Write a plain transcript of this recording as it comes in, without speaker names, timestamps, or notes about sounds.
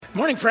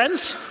Morning,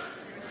 friends.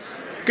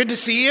 Good to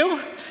see you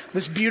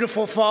this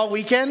beautiful fall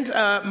weekend.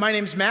 My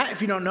name's Matt.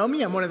 If you don't know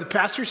me, I'm one of the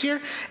pastors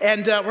here.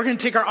 And we're going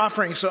to take our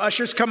offering. So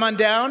ushers, come on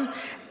down.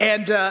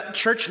 And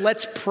church,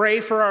 let's pray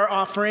for our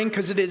offering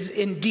because it is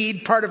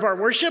indeed part of our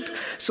worship.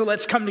 So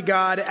let's come to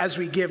God as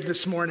we give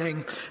this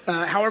morning.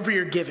 However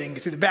you're giving,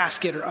 through the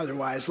basket or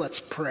otherwise, let's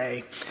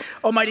pray.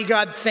 Almighty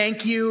God,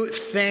 thank you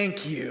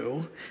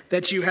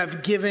that you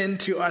have given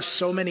to us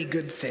so many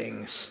good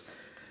things.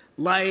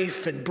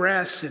 Life and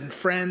breath and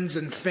friends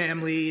and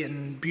family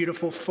and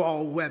beautiful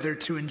fall weather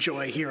to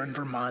enjoy here in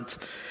Vermont.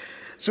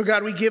 So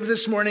God, we give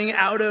this morning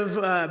out of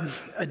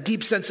a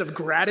deep sense of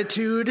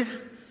gratitude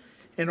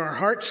in our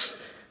hearts,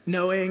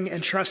 knowing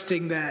and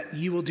trusting that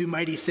you will do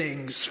mighty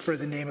things for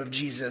the name of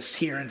Jesus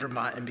here in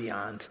Vermont and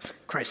beyond. In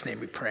Christ's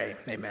name we pray.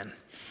 Amen.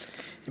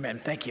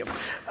 Amen. Thank you.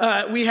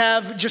 We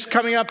have just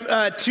coming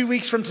up 2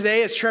 weeks from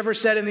today, as Trevor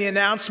said in the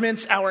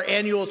announcements, our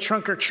annual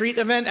Trunk or Treat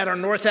event at our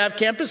North Ave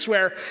campus,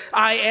 where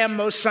I am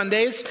most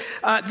Sundays.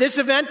 This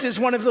event is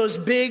one of those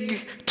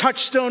big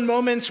touchstone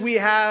moments we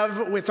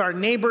have with our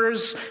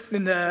neighbors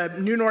in the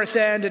New North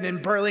End and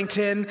in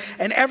Burlington.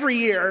 And every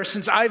year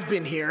since I've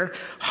been here,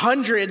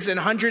 hundreds and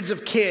hundreds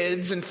of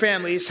kids and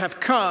families have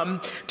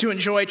come to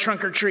enjoy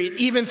Trunk or Treat,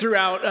 even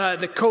throughout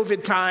the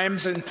COVID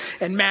times and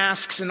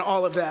masks and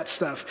all of that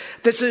stuff.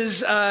 This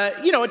is,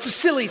 it's a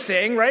silly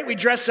thing, right? We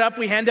dress up,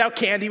 we hand out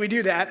candy, we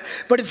do that.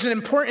 But it's an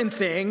important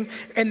thing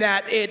in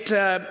that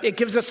it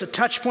gives us a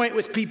touch point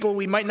with people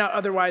we might not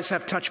otherwise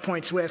have touch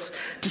points with,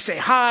 to say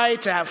hi,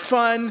 to have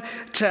fun,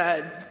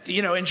 to,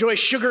 enjoy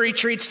sugary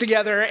treats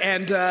together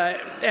and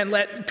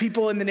let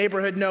people in the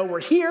neighborhood know we're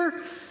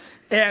here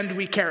and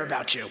we care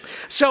about you.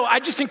 So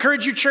I just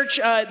encourage you, church,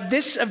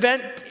 this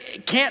event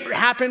can't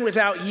happen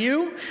without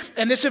you.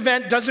 And this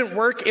event doesn't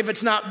work if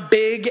it's not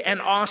big and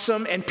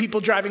awesome and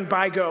people driving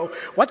by go,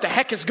 what the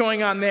heck is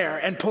going on there?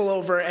 And pull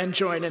over and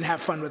join and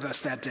have fun with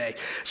us that day.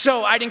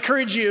 So I'd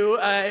encourage you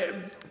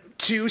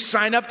to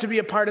sign up to be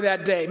a part of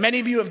that day. Many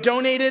of you have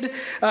donated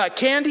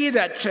candy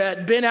that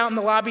had been out in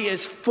the lobby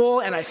is full,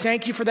 and I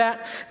thank you for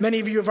that. Many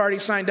of you have already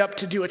signed up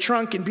to do a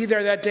trunk and be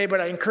there that day,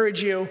 but I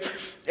encourage you.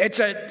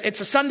 It's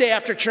a Sunday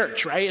after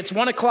church, right? It's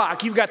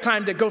 1:00. You've got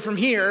time to go from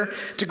here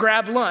to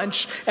grab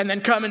lunch and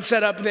then come and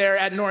set up there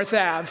at North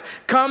Ave.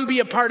 Come be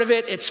a part of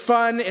it. It's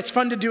fun. It's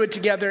fun to do it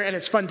together, and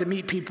it's fun to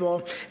meet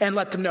people and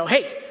let them know,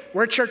 hey,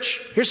 we're at church.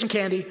 Here's some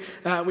candy.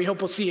 We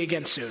hope we'll see you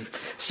again soon.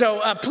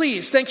 So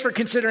please, thanks for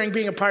considering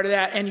being a part of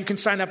that. And you can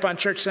sign up on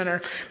Church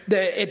Center.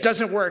 It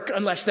doesn't work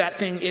unless that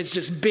thing is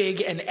just big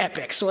and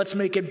epic. So let's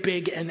make it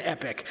big and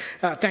epic.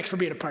 Thanks for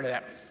being a part of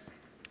that.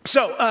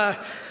 So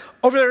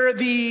over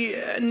the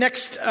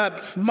next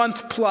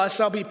month plus,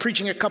 I'll be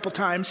preaching a couple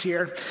times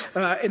here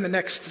in the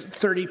next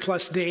 30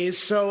 plus days.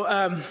 So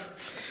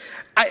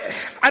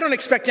I don't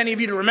expect any of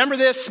you to remember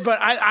this, but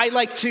I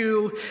like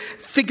to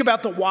think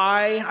about the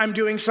why I'm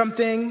doing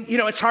something.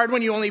 It's hard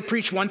when you only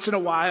preach once in a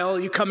while.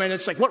 You come in,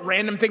 it's like, what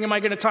random thing am I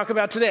going to talk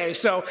about today?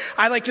 So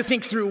I like to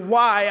think through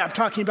why I'm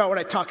talking about what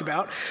I talk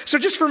about. So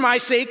just for my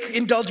sake,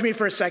 indulge me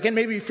for a second,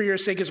 maybe for your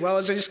sake as well,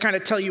 as I just kind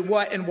of tell you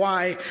what and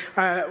why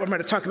I'm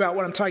going to talk about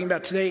what I'm talking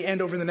about today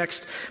and over the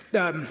next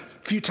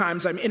few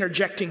times I'm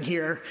interjecting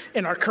here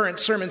in our current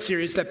sermon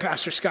series that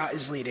Pastor Scott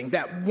is leading,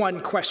 that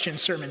one question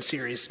sermon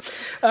series.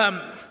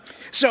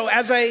 So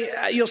as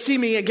you'll see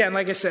me again,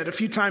 like I said, a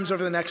few times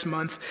over the next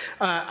month,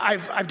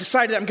 I've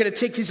decided I'm going to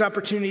take these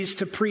opportunities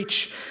to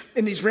preach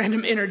in these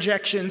random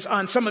interjections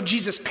on some of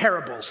Jesus'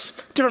 parables,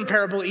 different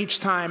parable each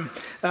time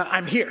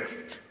I'm here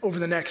over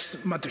the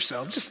next month or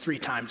so, just 3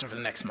 times over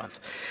the next month.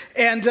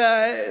 And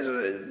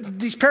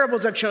these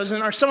parables I've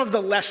chosen are some of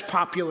the less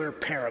popular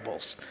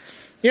parables.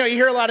 You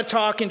hear a lot of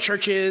talk in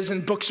churches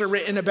and books are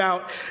written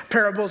about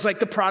parables like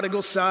the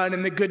prodigal son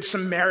and the good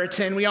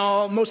Samaritan.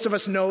 Most of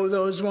us know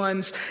those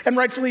ones, and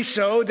rightfully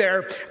so.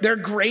 They're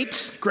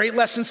great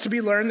lessons to be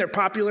learned. They're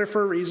popular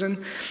for a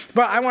reason.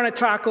 But I want to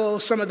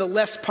tackle some of the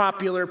less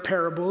popular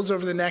parables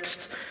over the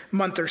next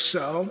month or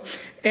so.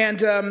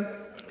 And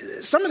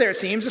some of their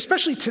themes,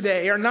 especially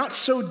today, are not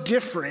so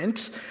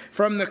different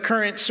from the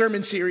current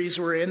sermon series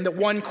we're in, the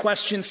one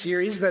question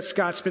series that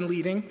Scott's been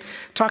leading,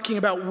 talking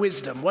about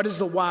wisdom. What is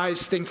the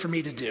wise thing for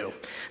me to do?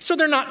 So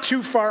they're not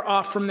too far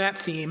off from that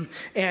theme.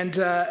 And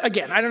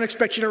again, I don't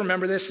expect you to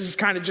remember this. This is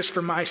kind of just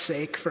for my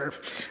sake, for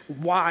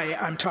why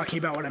I'm talking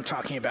about what I'm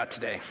talking about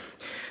today.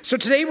 So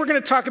today we're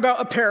going to talk about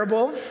a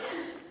parable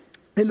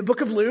in the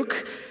book of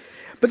Luke.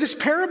 But this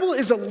parable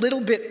is a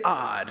little bit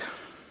odd.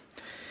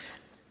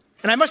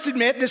 And I must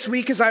admit, this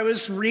week as I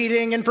was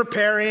reading and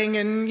preparing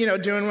and,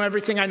 doing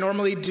everything I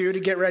normally do to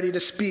get ready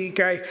to speak,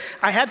 I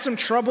had some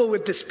trouble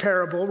with this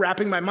parable,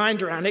 wrapping my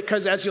mind around it,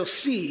 because as you'll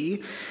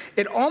see,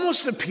 it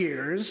almost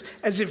appears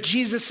as if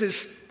Jesus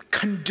is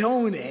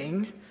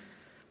condoning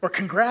or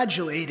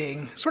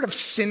congratulating sort of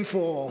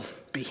sinful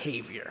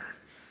behavior.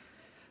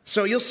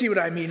 So you'll see what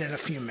I mean in a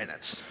few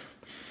minutes.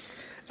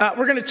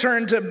 We're going to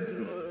turn to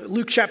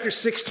Luke chapter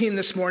 16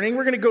 this morning.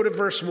 We're going to go to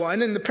verse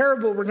 1, and the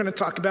parable we're going to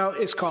talk about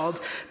is called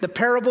the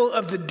parable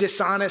of the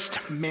dishonest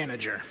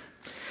manager.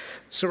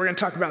 So we're going to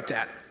talk about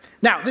that.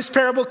 Now, this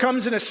parable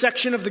comes in a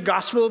section of the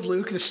Gospel of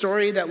Luke, the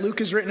story that Luke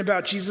has written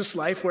about Jesus'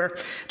 life, where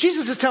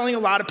Jesus is telling a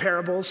lot of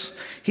parables.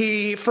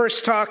 He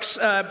first talks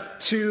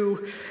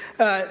to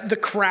the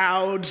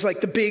crowds,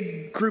 like the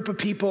big group of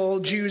people,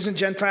 Jews and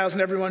Gentiles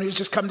and everyone who's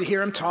just come to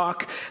hear him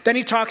talk. Then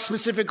he talks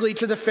specifically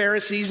to the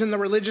Pharisees and the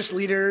religious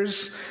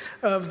leaders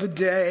of the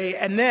day.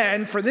 And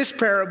then, for this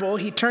parable,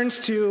 he turns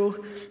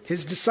to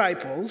his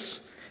disciples,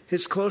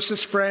 his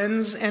closest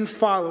friends and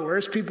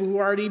followers, people who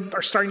already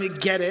are starting to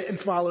get it and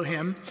follow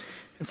him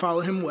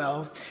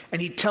well. And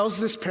he tells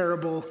this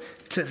parable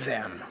to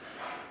them,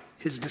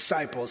 his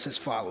disciples, his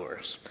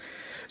followers.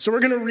 So we're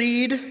going to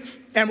read,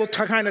 and we'll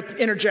kind of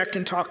interject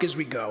and talk as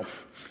we go.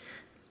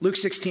 Luke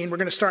 16, we're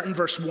going to start in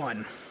verse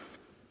 1.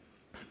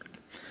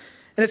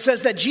 And it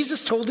says that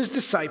Jesus told his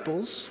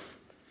disciples,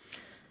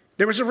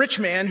 there was a rich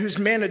man whose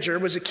manager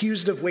was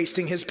accused of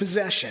wasting his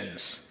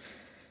possessions.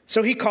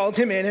 So he called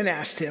him in and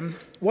asked him,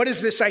 what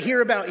is this I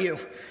hear about you?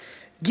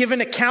 Give an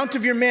account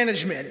of your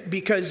management,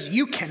 because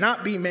you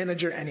cannot be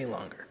manager any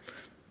longer.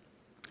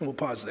 And we'll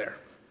pause there.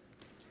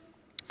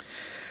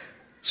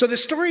 So the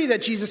story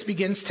that Jesus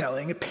begins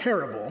telling, a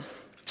parable,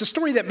 it's a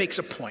story that makes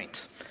a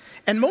point.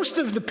 And most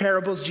of the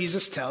parables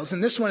Jesus tells,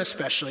 and this one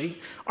especially,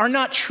 are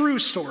not true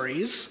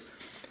stories,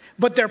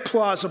 but they're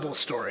plausible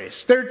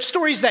stories. They're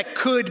stories that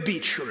could be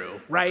true,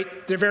 right?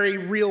 They're very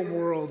real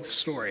world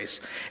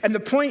stories. And the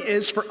point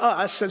is for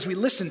us, as we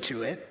listen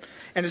to it,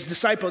 and as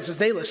disciples as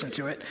they listen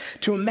to it,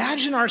 to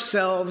imagine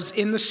ourselves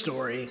in the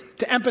story,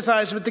 to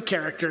empathize with the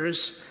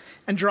characters,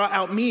 and draw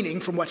out meaning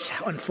from what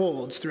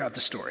unfolds throughout the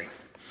story.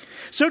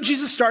 So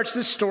Jesus starts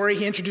this story.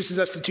 He introduces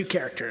us to two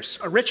characters,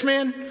 a rich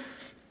man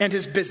and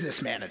his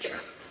business manager.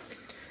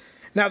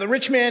 Now, the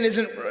rich man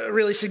isn't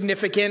really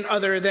significant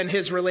other than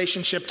his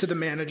relationship to the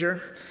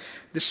manager.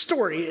 The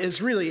story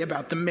is really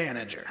about the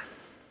manager.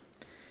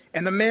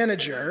 And the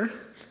manager,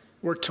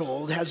 we're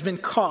told, has been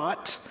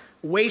caught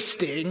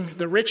wasting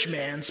the rich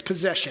man's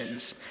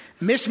possessions,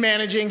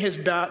 mismanaging his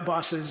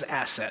boss's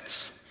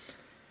assets.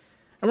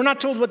 And we're not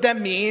told what that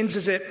means.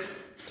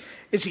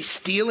 Is he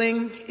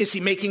stealing? Is he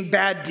making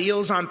bad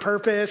deals on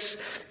purpose?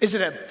 Is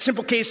it a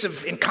simple case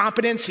of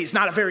incompetence? He's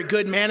not a very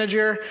good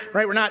manager,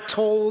 right? We're not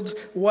told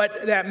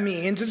what that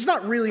means. It's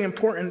not really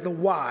important, the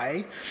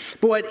why.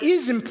 But what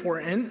is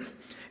important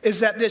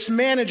is that this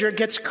manager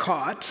gets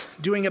caught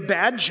doing a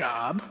bad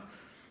job,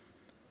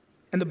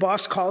 and the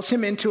boss calls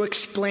him in to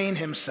explain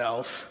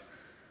himself.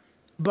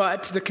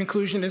 But the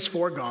conclusion is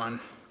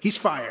foregone. He's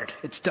fired.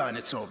 It's done.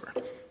 It's over.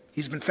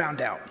 He's been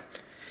found out.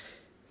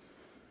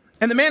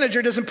 And the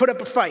manager doesn't put up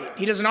a fight.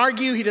 He doesn't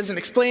argue. He doesn't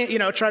explain,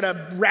 try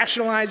to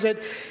rationalize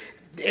it.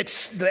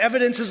 The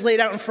evidence is laid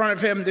out in front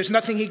of him. There's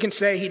nothing he can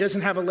say. He doesn't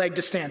have a leg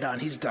to stand on.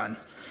 He's done.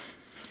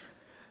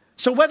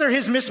 So whether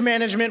his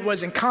mismanagement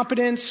was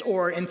incompetence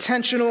or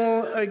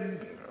intentional,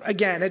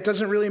 again, it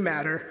doesn't really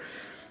matter.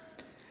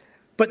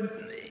 But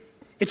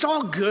it's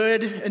all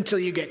good until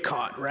you get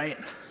caught, right?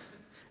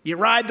 You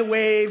ride the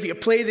wave, you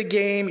play the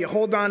game, you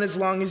hold on as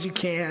long as you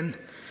can.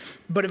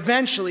 But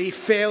eventually,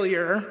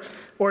 failure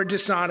or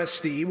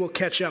dishonesty will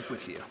catch up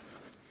with you.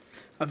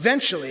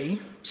 Eventually,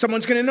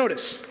 someone's going to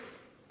notice.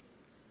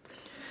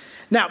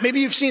 Now, maybe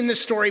you've seen this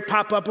story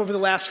pop up over the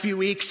last few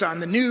weeks on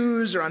the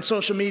news or on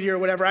social media or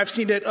whatever. I've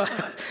seen it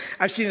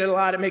a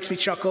lot. It makes me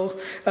chuckle.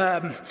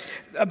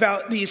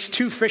 About these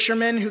two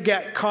fishermen who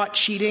got caught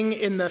cheating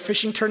in the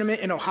fishing tournament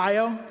in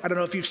Ohio. I don't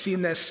know if you've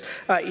seen this.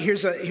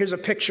 Here's a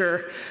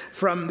picture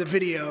from the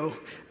video.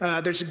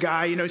 There's a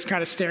guy, he's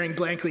kind of staring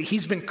blankly.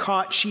 He's been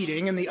caught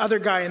cheating. And the other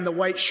guy in the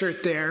white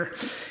shirt there,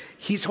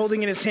 he's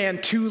holding in his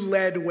hand 2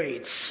 lead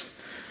weights.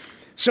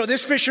 So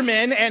this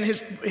fisherman and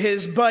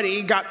his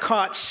buddy got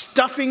caught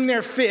stuffing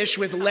their fish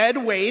with lead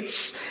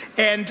weights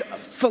and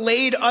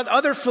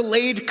other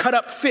filleted cut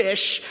up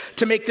fish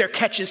to make their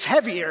catches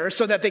heavier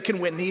so that they can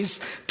win these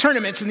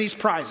tournaments and these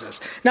prizes.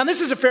 Now this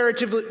is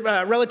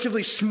a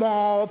relatively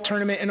small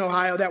tournament in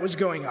Ohio that was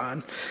going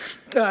on,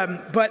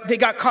 but they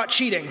got caught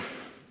cheating.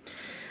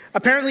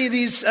 Apparently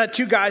these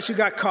 2 guys who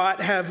got caught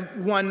have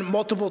won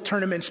multiple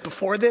tournaments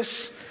before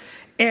this,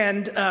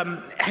 and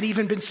had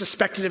even been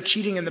suspected of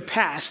cheating in the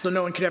past, though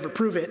no one could ever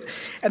prove it.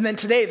 And then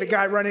today,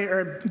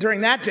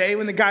 during that day,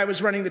 when the guy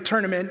was running the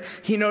tournament,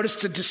 he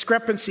noticed a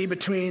discrepancy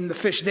between the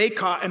fish they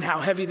caught and how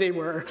heavy they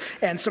were,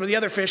 and some of the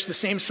other fish the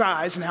same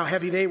size and how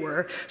heavy they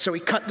were. So he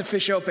cut the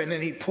fish open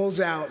and he pulls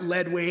out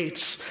lead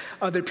weights,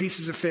 other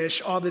pieces of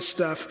fish, all this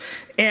stuff,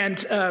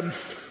 and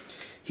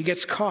he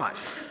gets caught.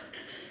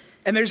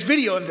 And there's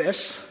video of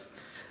this.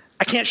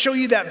 I can't show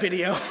you that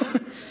video.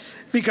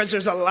 Because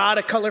there's a lot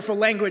of colorful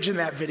language in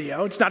that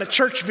video. It's not a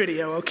church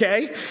video,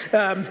 okay?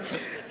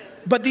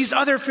 But these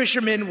other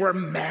fishermen were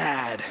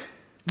mad.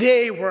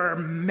 They were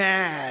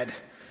mad.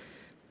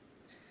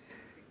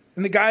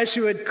 And the guys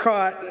who had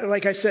caught,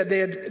 like I said,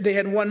 they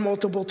had won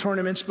multiple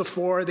tournaments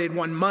before. They'd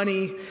won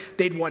money.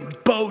 They'd won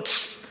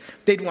boats.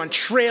 They'd won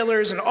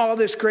trailers and all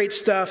this great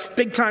stuff,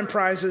 big-time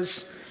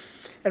prizes.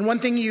 And one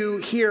thing you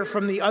hear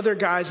from the other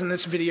guys in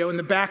this video in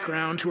the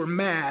background who are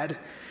mad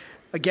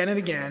again and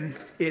again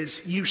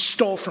is, you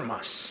stole from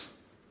us.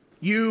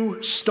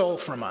 You stole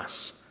from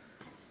us.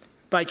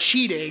 By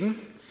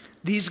cheating,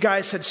 these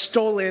guys had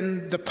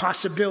stolen the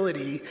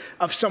possibility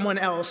of someone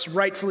else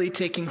rightfully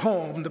taking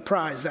home the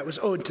prize that was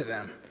owed to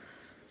them.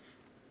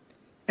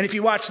 And if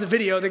you watch the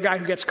video, the guy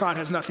who gets caught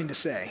has nothing to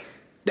say.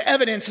 The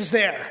evidence is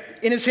there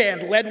in his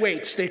hand, lead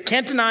weights. They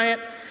can't deny it.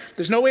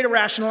 There's no way to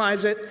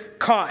rationalize it.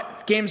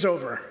 Caught. Game's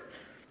over.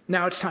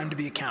 Now it's time to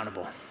be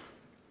accountable.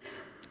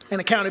 And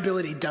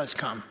accountability does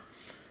come.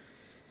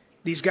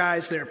 These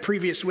guys, their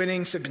previous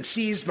winnings have been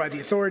seized by the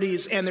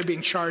authorities, and they're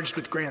being charged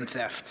with grand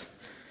theft.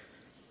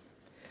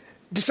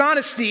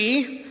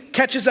 Dishonesty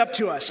catches up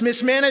to us.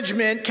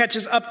 Mismanagement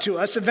catches up to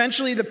us.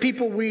 Eventually, the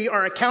people we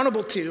are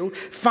accountable to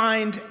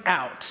find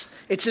out.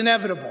 It's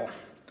inevitable.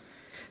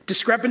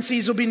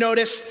 Discrepancies will be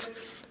noticed,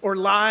 or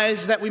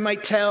lies that we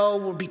might tell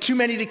will be too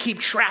many to keep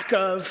track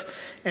of,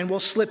 and we'll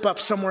slip up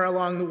somewhere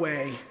along the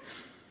way.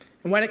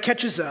 And when it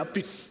catches up,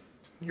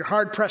 you're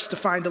hard-pressed to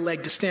find a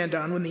leg to stand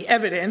on when the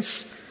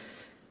evidence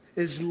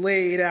is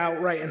laid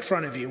out right in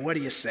front of you. What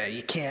do you say?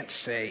 You can't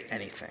say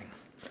anything.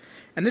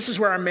 And this is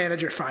where our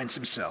manager finds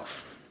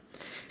himself.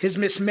 His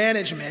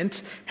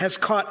mismanagement has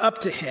caught up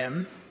to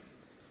him.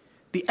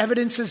 The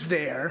evidence is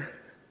there,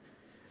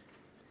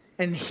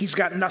 and he's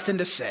got nothing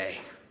to say.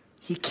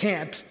 He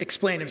can't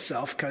explain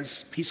himself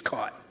because he's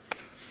caught.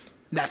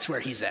 That's where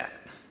he's at.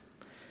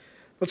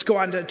 Let's go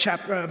on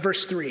to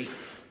verse 3.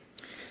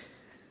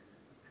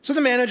 So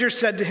the manager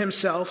said to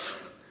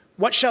himself,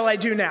 "What shall I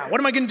do now? What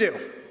am I going to do?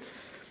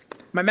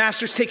 My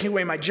master's taking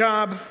away my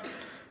job.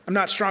 I'm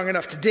not strong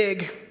enough to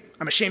dig.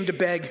 I'm ashamed to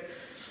beg.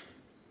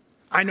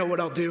 I know what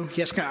I'll do."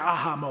 He has kind of an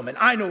aha moment.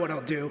 I know what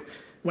I'll do.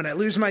 When I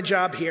lose my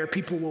job here,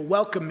 people will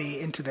welcome me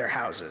into their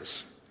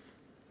houses.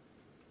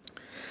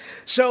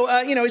 So,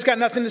 he's got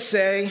nothing to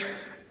say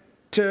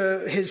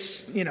to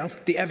his,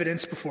 the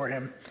evidence before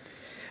him.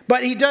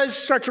 But he does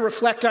start to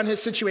reflect on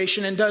his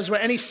situation and does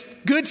what any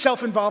good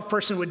self-involved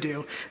person would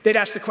do. They'd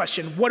ask the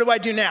question, what do I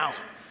do now?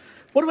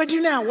 What do I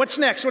do now? What's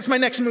next? What's my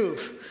next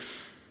move?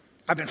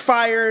 I've been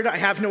fired. I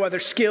have no other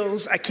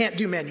skills. I can't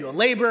do manual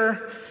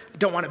labor. I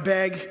don't want to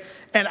beg.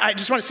 And I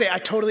just want to say I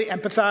totally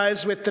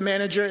empathize with the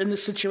manager in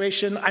this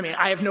situation. I mean,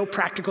 I have no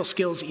practical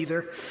skills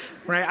either,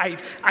 right?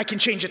 I can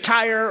change a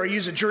tire or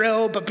use a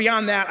drill, but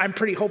beyond that, I'm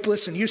pretty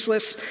hopeless and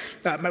useless.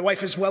 My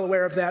wife is well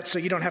aware of that, so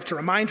you don't have to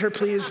remind her,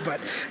 please,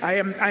 but I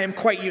am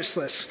quite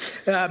useless.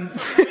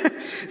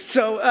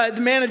 So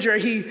the manager,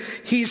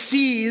 he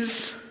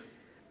sees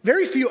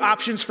very few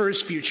options for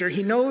his future.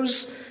 He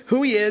knows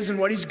who he is and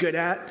what he's good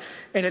at,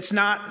 and it's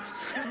not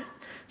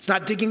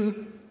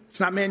digging,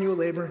 it's not manual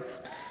labor.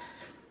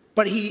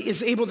 But he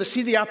is able to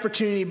see the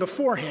opportunity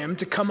before him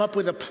to come up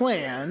with a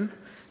plan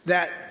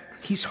that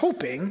he's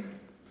hoping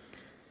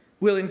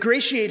will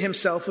ingratiate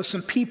himself with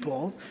some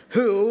people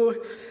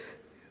who,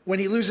 when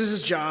he loses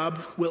his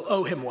job, will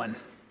owe him one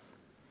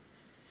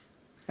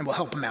and will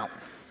help him out.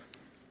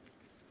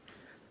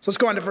 So let's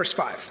go on to verse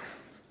 5.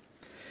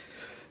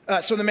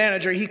 So the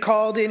manager, he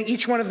called in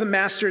each one of the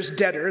master's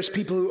debtors,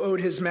 people who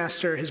owed his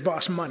master, his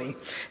boss, money.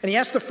 And he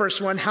asked the first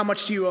one, "How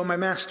much do you owe my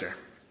master?"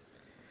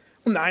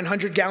 "Well,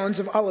 900 gallons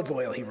of olive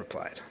oil," he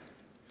replied.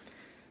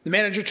 The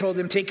manager told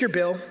him, "Take your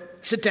bill,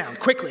 sit down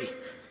quickly,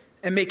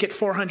 and make it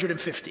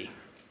 450.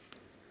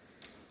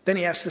 Then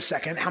he asked the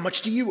second, "How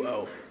much do you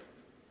owe?"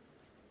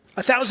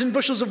 1,000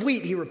 bushels of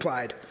wheat, he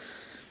replied.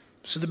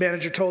 So the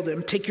manager told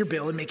him, "Take your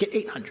bill and make it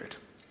 800.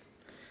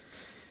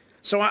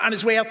 So on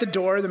his way out the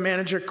door, the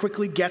manager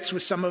quickly gets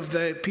with some of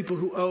the people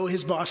who owe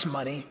his boss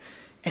money,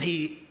 and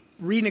he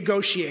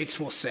renegotiates,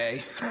 we'll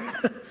say.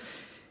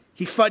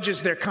 He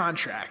fudges their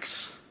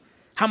contracts.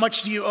 "How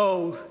much do you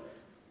owe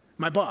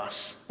my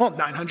boss?" "Well,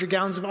 900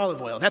 gallons of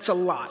olive oil. That's a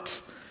lot.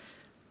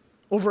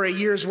 Over a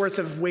year's worth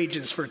of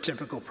wages for a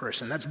typical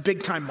person. That's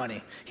big time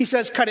money." He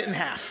says, "Cut it in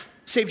half.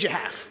 Saved you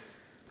half."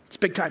 It's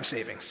big time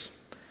savings.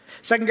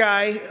 Second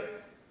guy,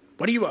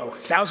 "What do you owe?"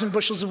 1,000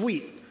 bushels of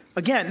wheat.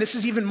 Again, this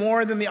is even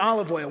more than the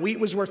olive oil. Wheat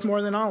was worth more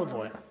than olive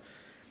oil.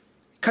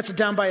 Cuts it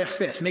down by a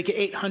fifth, make it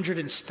 800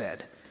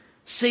 instead,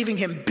 saving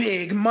him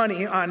big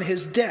money on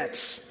his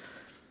debts.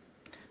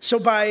 So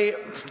by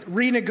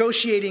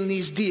renegotiating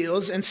these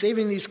deals and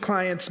saving these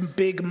clients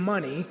big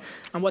money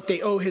on what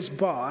they owe his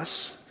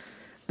boss,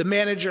 the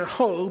manager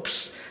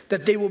hopes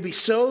that they will be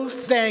so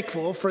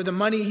thankful for the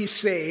money he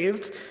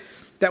saved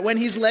that when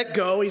he's let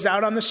go, he's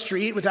out on the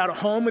street without a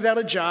home, without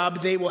a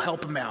job, they will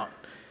help him out.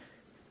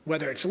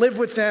 Whether it's live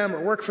with them or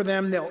work for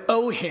them, they'll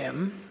owe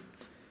him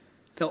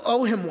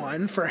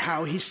one for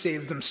how he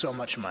saved them so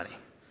much money.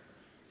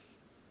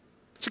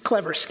 It's a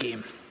clever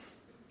scheme.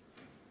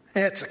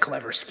 It's a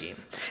clever scheme.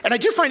 And I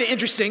do find it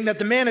interesting that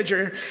the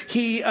manager,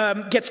 he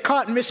gets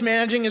caught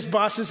mismanaging his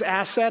boss's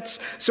assets.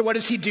 So what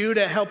does he do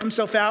to help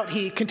himself out?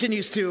 He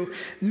continues to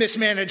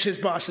mismanage his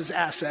boss's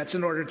assets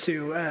in order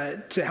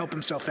to help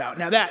himself out.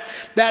 Now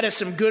that is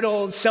some good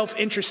old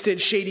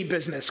self-interested shady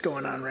business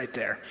going on right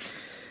there.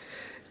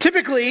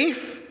 Typically,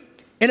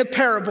 in a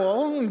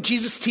parable, in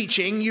Jesus'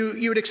 teaching,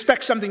 you would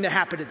expect something to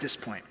happen at this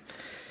point.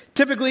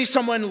 Typically,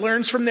 someone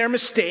learns from their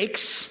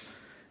mistakes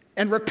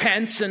and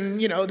repents, and,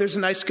 there's a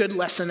nice good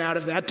lesson out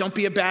of that. Don't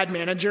be a bad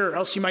manager, or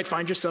else you might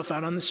find yourself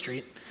out on the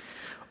street.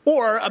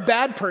 Or a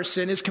bad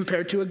person is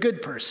compared to a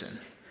good person,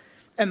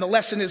 and the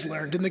lesson is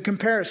learned in the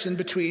comparison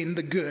between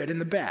the good and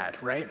the bad,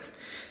 right?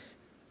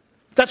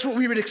 That's what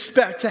we would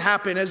expect to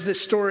happen as this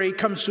story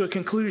comes to a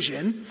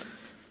conclusion.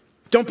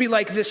 Don't be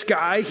like this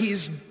guy.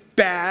 He's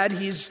bad,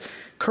 he's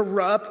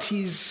corrupt,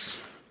 he's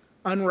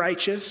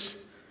unrighteous.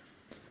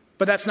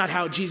 But that's not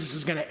how Jesus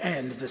is going to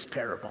end this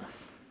parable.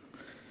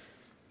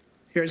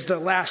 Here's the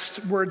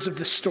last words of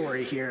the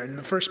story here in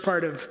the first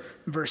part of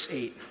verse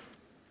 8.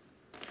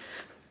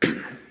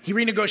 He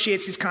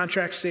renegotiates these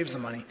contracts, saves the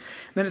money.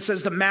 Then it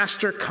says, the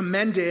master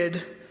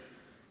commended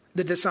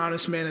the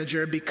dishonest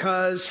manager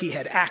because he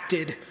had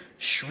acted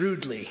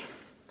shrewdly.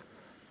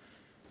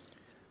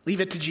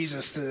 Leave it to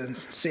Jesus to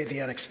say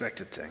the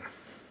unexpected thing.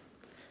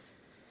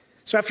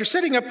 So after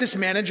setting up this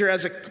manager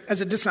as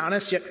a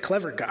dishonest yet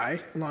clever guy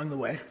along the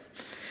way,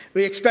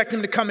 we expect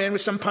him to come in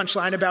with some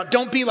punchline about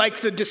don't be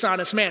like the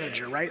dishonest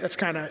manager, right? That's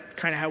kind of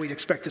how we'd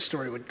expect the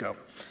story would go.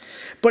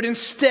 But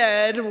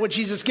instead, what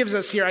Jesus gives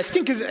us here, I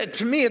think,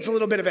 to me, it's a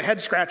little bit of a head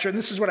scratcher, and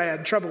this is what I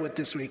had trouble with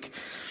this week.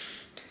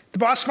 The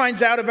boss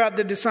finds out about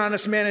the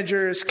dishonest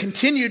manager's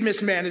continued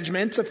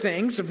mismanagement of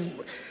things,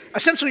 of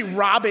essentially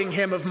robbing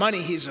him of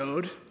money he's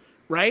owed,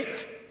 right?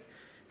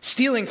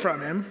 Stealing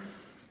from him.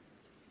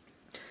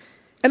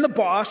 And the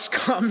boss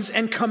comes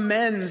and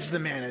commends the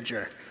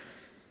manager.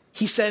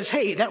 He says,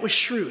 hey, that was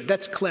shrewd.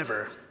 That's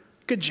clever.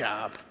 Good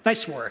job.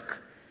 Nice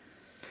work.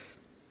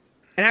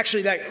 And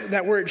actually,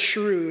 that word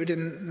shrewd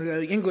in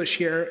the English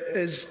here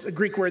is a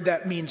Greek word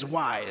that means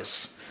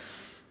wise.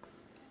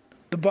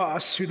 The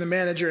boss, who the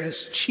manager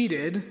has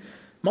cheated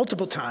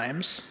multiple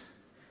times,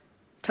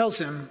 tells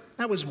him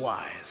that was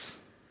wise.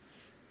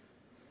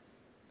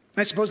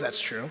 I suppose that's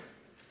true.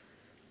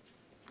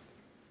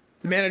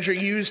 The manager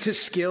used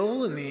his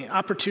skill and the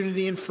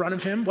opportunity in front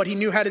of him, what he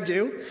knew how to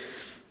do,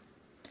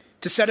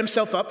 to set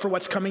himself up for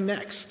what's coming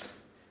next,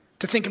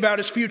 to think about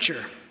his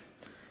future.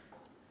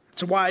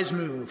 It's a wise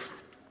move.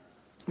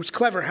 It was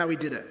clever how he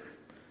did it.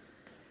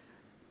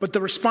 But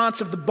the response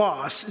of the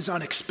boss is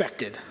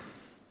unexpected.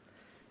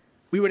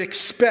 We would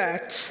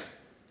expect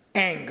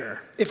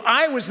anger. If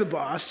I was the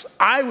boss,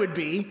 I would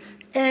be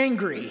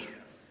angry.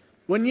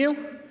 Wouldn't you?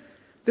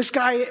 This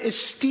guy is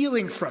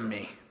stealing from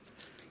me.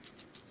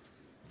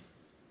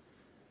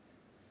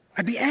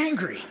 I'd be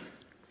angry.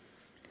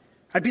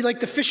 I'd be like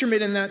the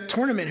fisherman in that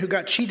tournament who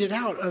got cheated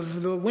out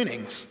of the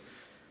winnings.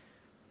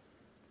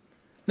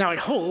 Now, I'd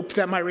hope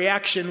that my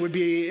reaction would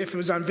be, if it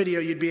was on video,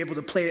 you'd be able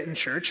to play it in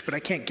church, but I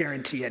can't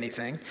guarantee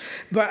anything.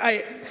 But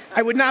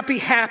I would not be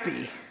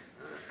happy.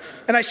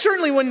 And I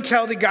certainly wouldn't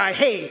tell the guy,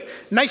 hey,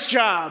 nice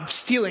job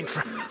stealing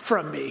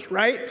from me,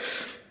 right?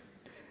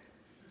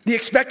 The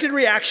expected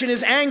reaction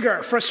is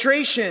anger,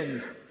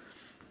 frustration.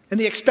 And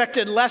the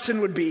expected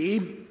lesson would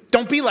be,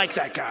 don't be like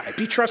that guy.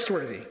 Be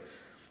trustworthy.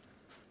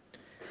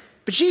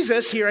 But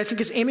Jesus here, I think,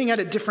 is aiming at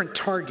a different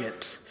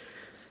target.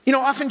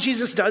 Often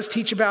Jesus does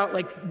teach about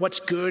what's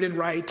good and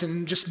right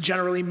and just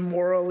generally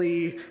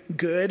morally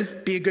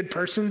good, be a good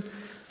person.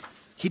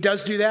 He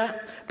does do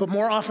that, but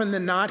more often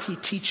than not, he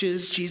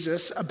teaches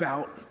Jesus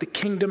about the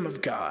kingdom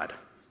of God.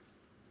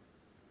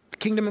 The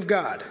kingdom of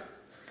God.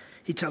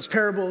 He tells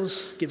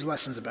parables, gives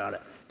lessons about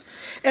it.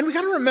 And we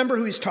got to remember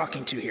who he's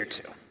talking to here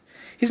too.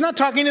 He's not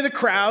talking to the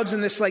crowds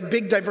and this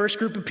big diverse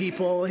group of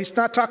people. He's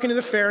not talking to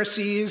the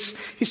Pharisees.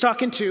 He's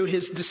talking to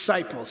his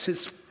disciples,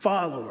 his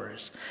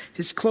followers,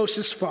 his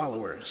closest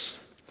followers,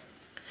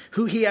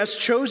 who he has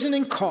chosen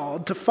and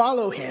called to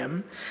follow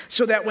him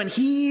so that when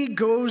he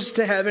goes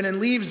to heaven and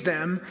leaves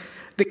them,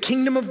 the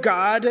kingdom of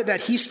God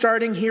that he's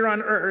starting here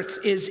on earth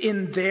is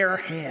in their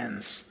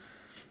hands.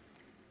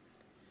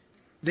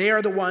 They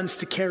are the ones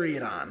to carry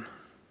it on.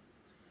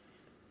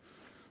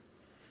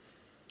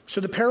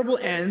 So the parable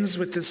ends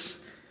with this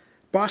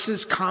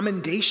boss's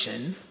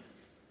commendation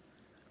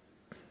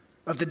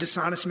of the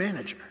dishonest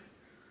manager.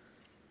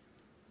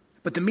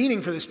 But the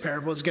meaning for this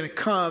parable is going to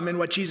come in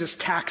what Jesus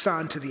tacks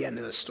on to the end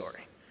of the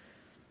story.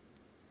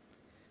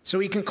 So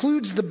he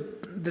concludes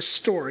the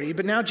story,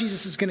 but now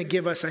Jesus is going to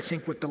give us, I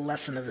think, what the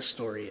lesson of the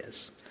story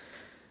is.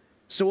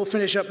 So we'll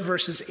finish up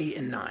verses 8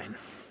 and 9.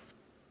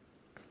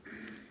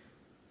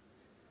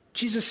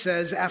 Jesus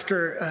says,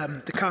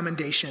 after the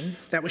commendation,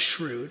 that was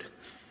shrewd,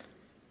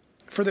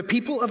 for the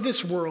people of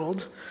this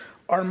world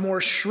are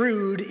more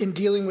shrewd in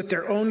dealing with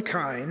their own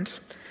kind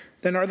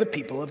than are the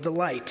people of the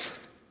light.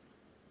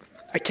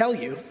 I tell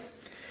you,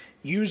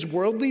 use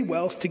worldly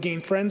wealth to gain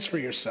friends for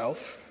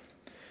yourself,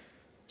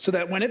 so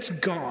that when it's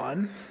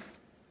gone,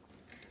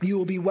 you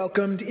will be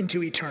welcomed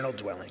into eternal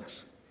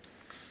dwellings.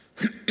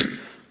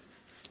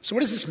 So what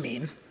does this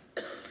mean?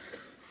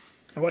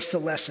 And what's the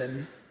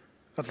lesson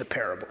of the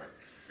parable?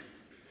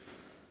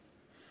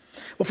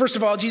 Well, first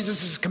of all,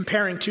 Jesus is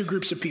comparing two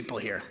groups of people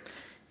here.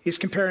 He's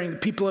comparing the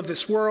people of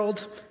this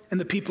world and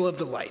the people of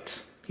the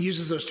light. He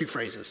uses those two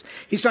phrases.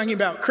 He's talking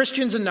about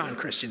Christians and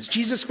non-Christians,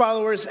 Jesus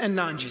followers and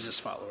non-Jesus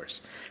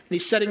followers. And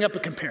he's setting up a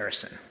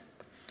comparison.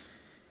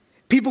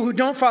 People who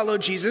don't follow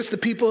Jesus, the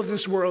people of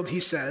this world, he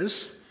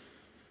says,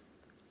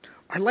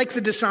 are like the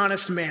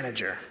dishonest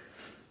manager.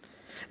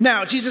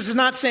 Now, Jesus is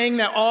not saying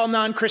that all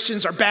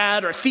non-Christians are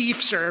bad or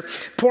thieves or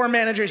poor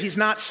managers. He's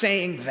not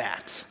saying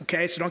that,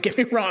 okay? So don't get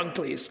me wrong,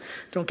 please.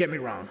 Don't get me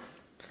wrong.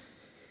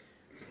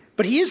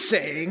 But he is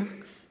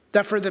saying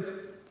that for the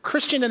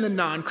Christian and the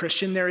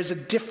non-Christian, there is a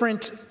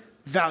different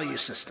value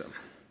system.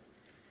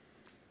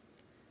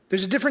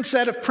 There's a different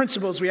set of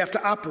principles we have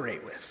to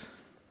operate with.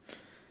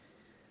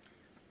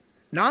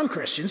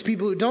 Non-Christians,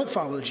 people who don't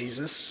follow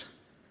Jesus,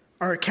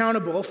 are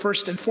accountable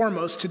first and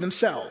foremost to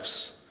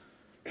themselves.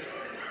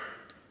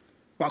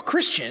 While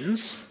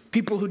Christians,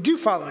 people who do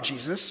follow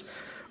Jesus,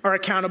 are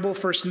accountable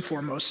first and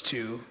foremost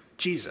to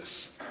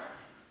Jesus.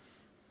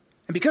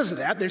 And because of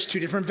that, there's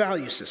two different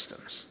value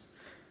systems.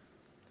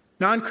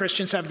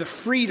 Non-Christians have the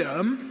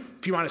freedom,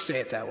 if you want to say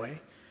it that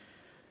way,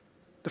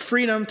 the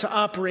freedom to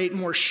operate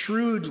more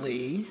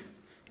shrewdly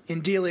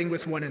in dealing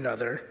with one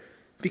another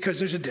because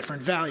there's a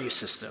different value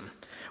system.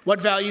 What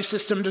value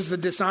system does the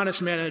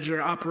dishonest manager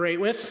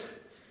operate with?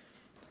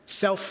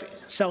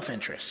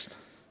 Self-interest.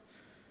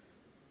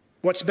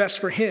 What's best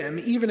for him,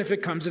 even if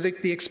it comes at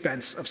the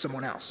expense of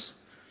someone else.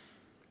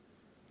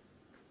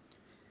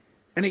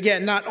 And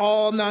again, not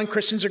all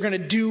non-Christians are going to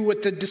do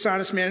what the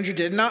dishonest manager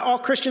did. Not all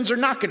Christians are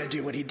not going to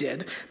do what he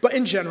did. But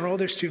in general,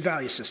 there's two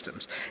value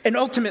systems. And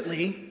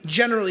ultimately,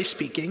 generally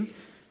speaking,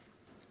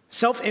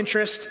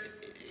 self-interest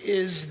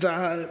is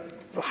the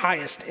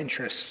highest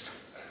interest.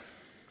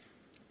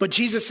 But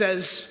Jesus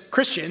says,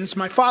 Christians,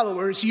 my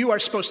followers, you are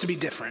supposed to be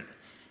different.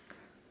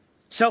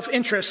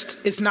 Self-interest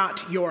is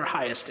not your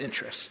highest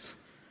interest.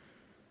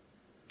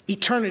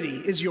 Eternity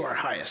is your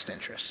highest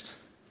interest.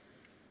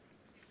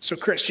 So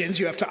Christians,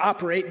 you have to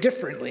operate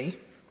differently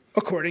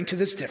according to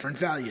this different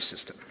value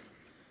system.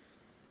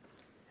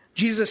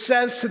 Jesus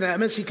says to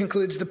them as he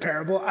concludes the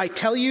parable, I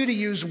tell you to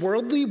use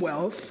worldly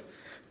wealth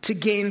to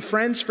gain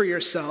friends for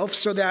yourself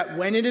so that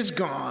when it is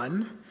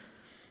gone,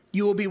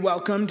 you will be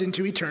welcomed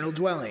into eternal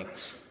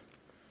dwellings.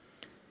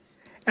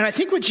 And I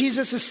think what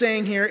Jesus is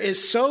saying here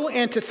is so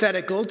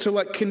antithetical to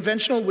what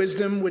conventional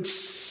wisdom would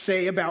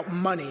say about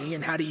money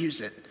and how to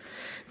use it.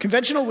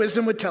 Conventional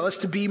wisdom would tell us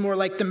to be more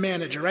like the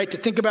manager, right? To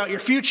think about your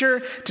future,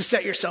 to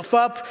set yourself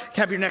up,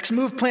 to have your next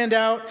move planned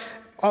out,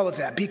 all of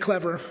that. Be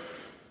clever.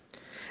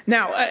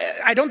 Now,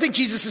 I don't think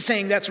Jesus is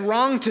saying that's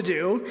wrong to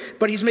do,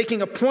 but he's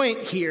making a point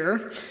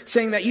here,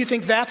 saying that you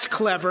think that's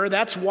clever,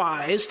 that's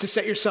wise to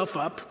set yourself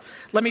up.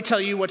 Let me tell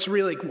you what's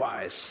really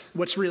wise,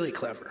 what's really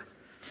clever.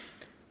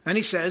 And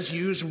he says,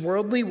 use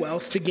worldly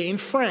wealth to gain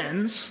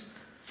friends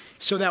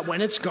so that when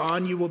it's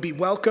gone, you will be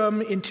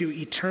welcome into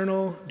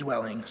eternal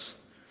dwellings.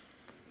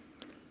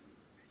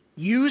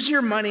 Use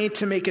your money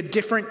to make a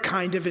different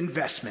kind of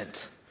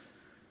investment,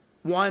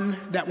 one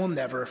that will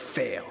never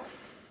fail.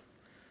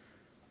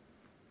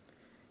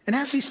 And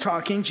as he's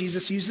talking,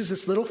 Jesus uses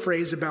this little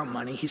phrase about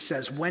money. He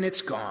says, when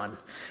it's gone.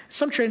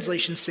 Some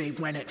translations say,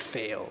 when it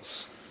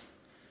fails.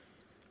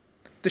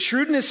 The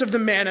shrewdness of the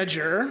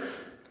manager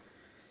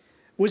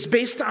was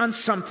based on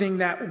something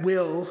that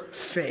will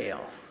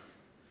fail.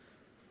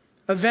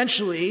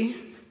 Eventually,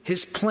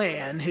 his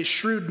plan, his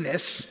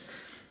shrewdness,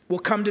 will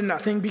come to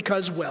nothing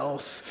because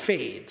wealth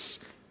fades.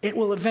 It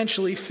will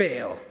eventually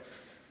fail.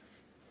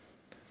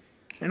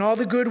 And all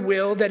the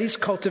goodwill that he's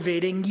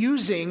cultivating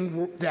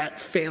using that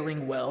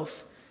failing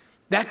wealth,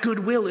 that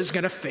goodwill is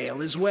going to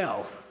fail as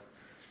well.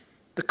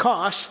 The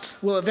cost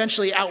will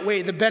eventually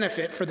outweigh the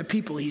benefit for the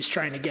people he's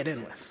trying to get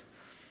in with.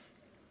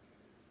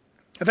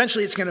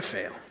 Eventually, it's going to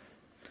fail.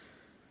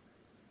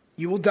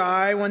 You will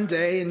die one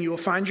day, and you will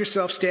find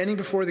yourself standing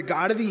before the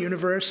God of the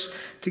universe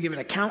to give an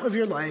account of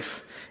your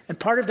life. And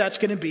part of that's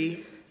going to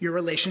be your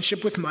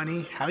relationship with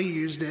money, how you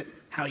used it,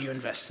 how you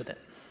invested it.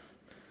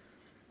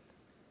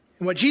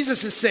 And what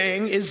Jesus is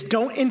saying is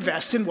don't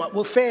invest in what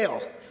will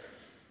fail.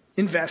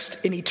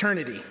 Invest in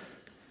eternity.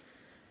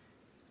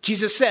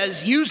 Jesus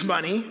says use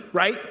money,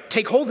 right?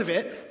 Take hold of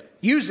it,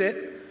 use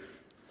it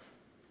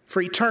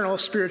for eternal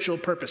spiritual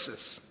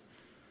purposes.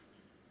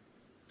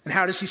 And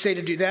how does he say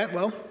to do that?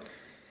 Well,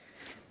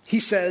 he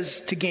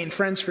says to gain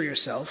friends for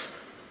yourself.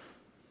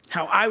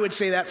 How I would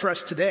say that for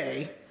us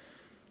today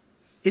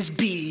is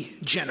be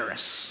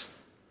generous.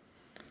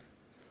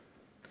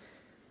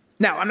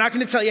 Now, I'm not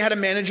going to tell you how to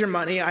manage your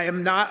money. I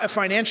am not a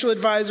financial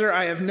advisor.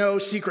 I have no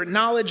secret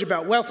knowledge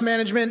about wealth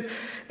management.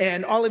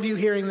 And all of you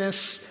hearing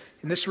this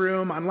in this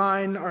room,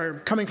 online, are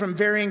coming from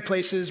varying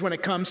places when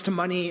it comes to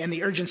money and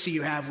the urgency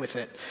you have with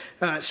it.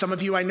 Some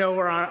of you I know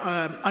are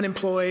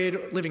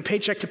unemployed, living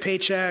paycheck to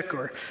paycheck,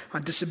 or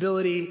on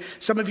disability.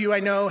 Some of you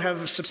I know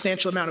have a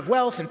substantial amount of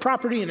wealth and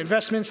property and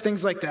investments,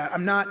 things like that.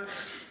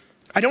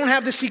 I don't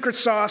have the secret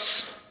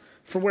sauce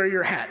for where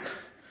you're at.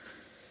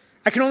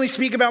 I can only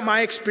speak about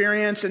my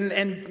experience,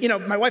 and you know,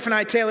 my wife and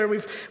I, Taylor,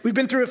 we've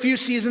been through a few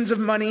seasons of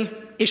money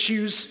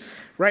issues,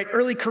 right?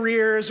 Early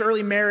careers,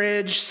 early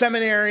marriage,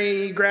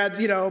 seminary, grads,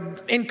 one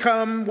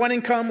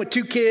income with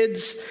 2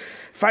 kids,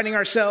 finding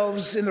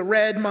ourselves in the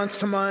red month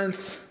to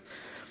month.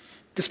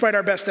 despite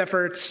our best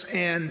efforts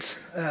and,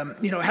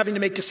 having to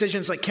make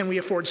decisions like, can we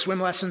afford swim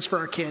lessons for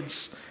our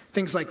kids,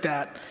 things like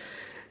that,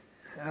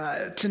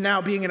 to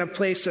now being in a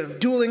place of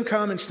dual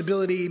income and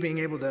stability, being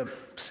able to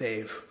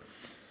save.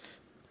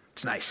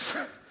 It's nice.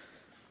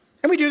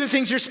 And we do the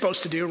things you're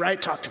supposed to do,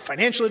 right? Talk to a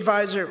financial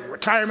advisor,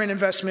 retirement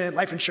investment,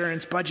 life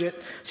insurance,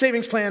 budget,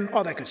 savings plan,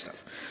 all that good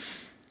stuff.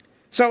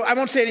 So I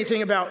won't say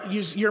anything about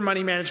use your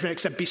money management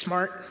except be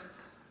smart.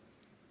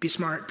 Be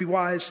smart, be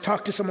wise,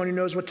 talk to someone who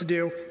knows what to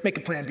do, make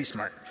a plan, be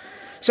smart.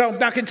 So I'm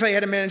not going to tell you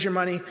how to manage your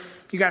money.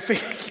 You got to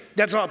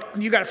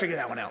figure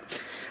that one out.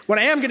 What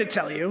I am going to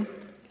tell you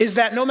is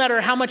that no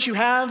matter how much you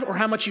have or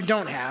how much you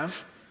don't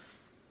have,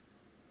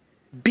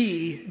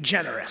 be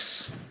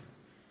generous.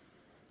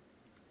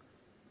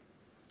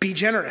 Be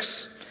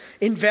generous.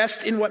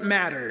 Invest in what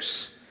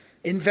matters.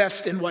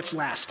 Invest in what's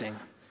lasting.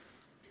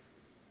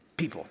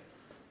 People.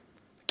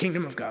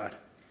 Kingdom of God.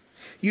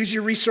 Use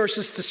your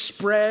resources to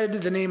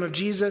spread the name of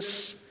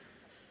Jesus,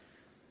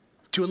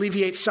 to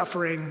alleviate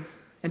suffering,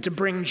 and to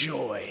bring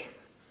joy.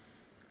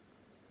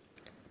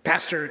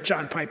 Pastor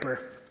John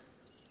Piper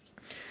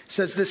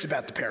says this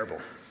about the parable.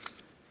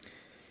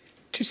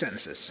 2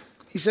 sentences.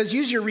 He says,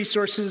 use your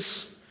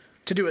resources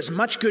to do as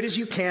much good as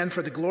you can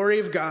for the glory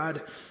of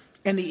God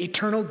and the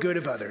eternal good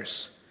of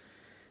others.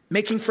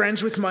 Making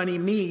friends with money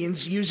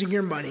means using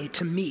your money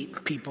to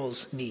meet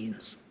people's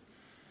needs.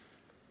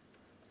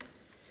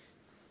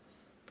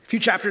 A few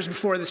chapters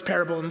before this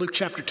parable in Luke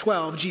chapter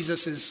 12,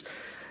 Jesus is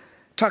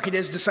talking to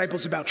his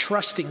disciples about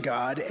trusting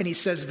God, and he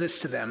says this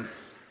to them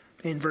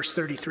in verse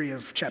 33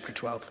 of chapter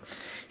 12.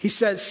 He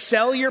says,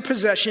 sell your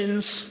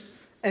possessions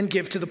and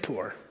give to the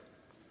poor.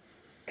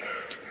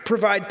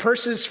 Provide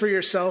purses for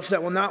yourself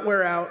that will not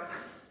wear out,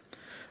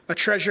 a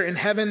treasure in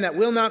heaven that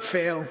will not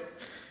fail,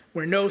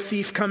 where no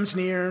thief comes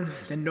near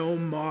and no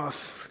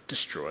moth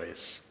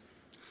destroys.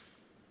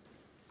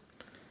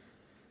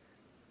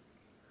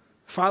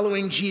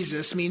 Following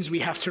Jesus means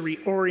we have to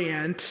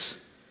reorient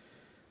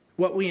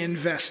what we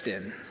invest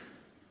in.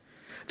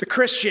 The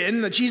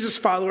Christian, the Jesus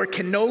follower,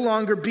 can no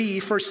longer be,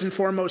 first and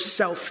foremost,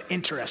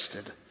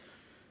 self-interested.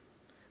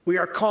 We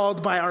are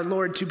called by our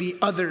Lord to be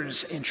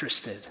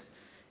others-interested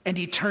and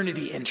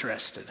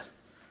eternity-interested.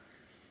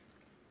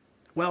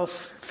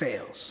 Wealth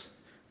fails,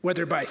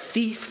 whether by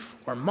thief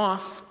or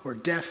moth or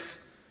death.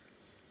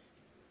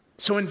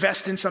 So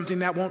invest in something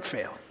that won't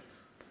fail.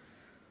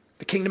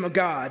 The kingdom of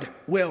God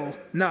will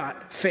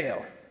not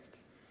fail.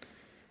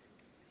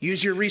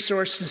 Use your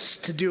resources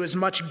to do as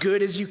much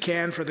good as you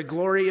can for the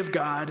glory of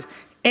God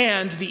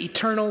and the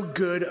eternal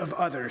good of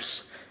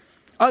others.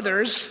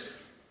 Others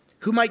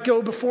who might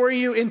go before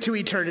you into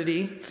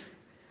eternity,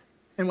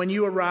 and when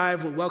you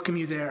arrive, will welcome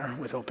you there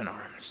with open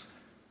arms.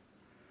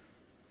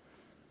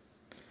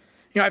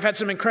 I've had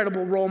some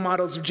incredible role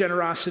models of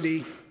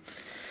generosity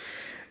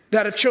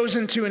that have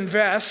chosen to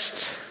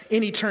invest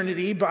in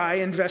eternity by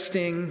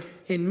investing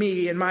in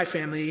me and my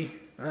family,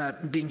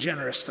 being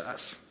generous to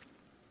us.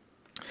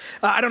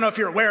 I don't know if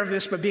you're aware of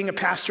this, but being a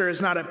pastor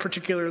is not a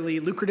particularly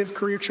lucrative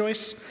career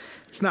choice.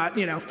 It's not,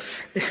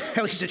 at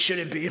least it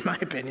shouldn't be, in my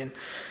opinion.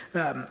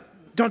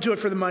 Don't do it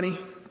for the money,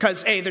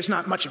 because A, there's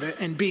not much of it,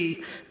 and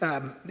B,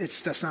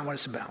 that's not what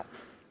it's about.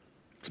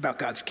 It's about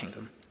God's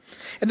kingdom.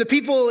 And there's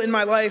people in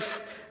my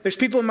life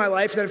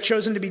that have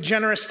chosen to be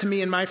generous to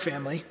me and my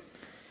family,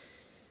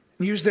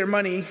 and use their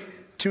money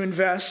to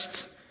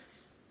invest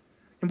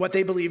in what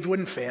they believed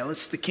wouldn't fail.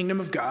 It's the kingdom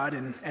of God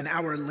and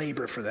our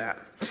labor for that.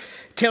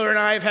 Taylor and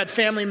I have had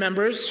family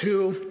members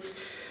who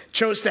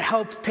chose to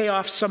help pay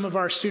off some of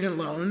our student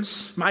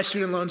loans, my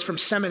student loans from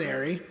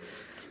seminary,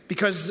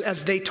 because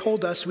as they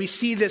told us, we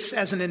see this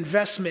as an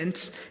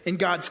investment in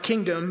God's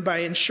kingdom by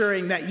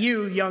ensuring that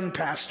you, young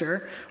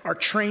pastor, are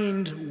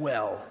trained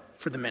well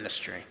for the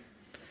ministry.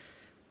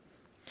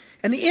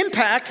 And the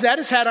impact that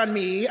has had on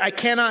me, I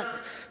cannot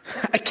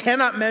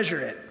measure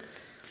it.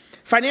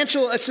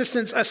 Financial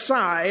assistance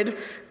aside,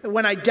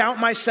 when I doubt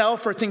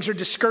myself or things are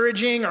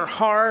discouraging or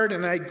hard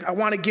and I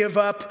want to give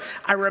up,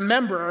 I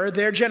remember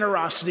their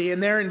generosity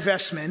and their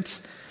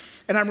investment,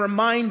 and I'm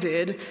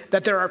reminded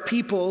that there are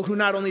people who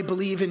not only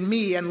believe in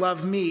me and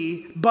love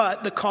me,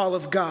 but the call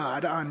of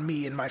God on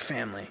me and my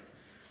family.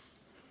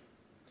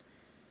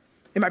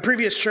 In my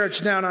previous church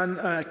down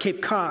on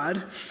Cape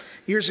Cod,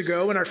 years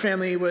ago when our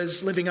family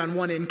was living on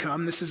one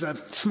income, this is a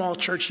small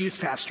church youth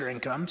pastor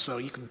income, so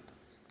you can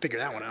figure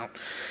that one out.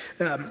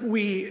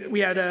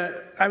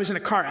 I was in a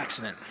car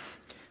accident.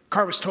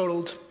 Car was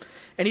totaled,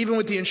 and even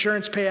with the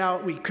insurance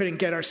payout, we couldn't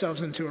get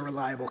ourselves into a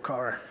reliable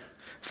car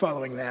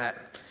following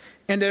that.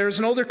 And there was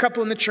an older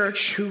couple in the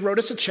church who wrote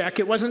us a check.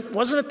 It wasn't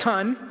a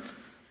ton,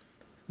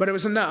 but it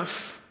was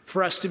enough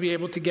for us to be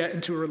able to get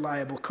into a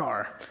reliable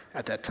car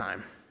at that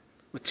time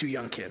with 2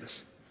 young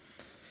kids.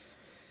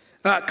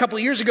 A couple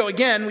of years ago,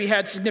 again, we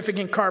had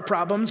significant car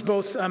problems.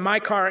 Both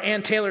my car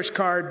and Taylor's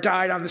car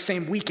died on the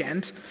same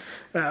weekend,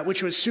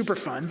 which was super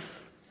fun.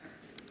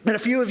 And a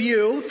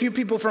few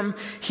people from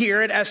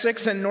here at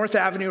Essex and North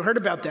Avenue heard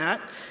about that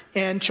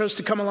and chose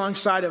to come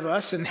alongside of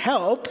us and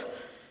help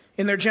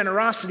in their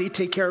generosity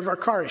take care of our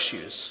car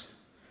issues.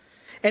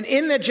 And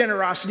in that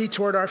generosity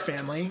toward our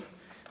family,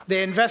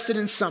 they invested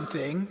in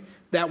something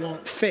that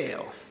won't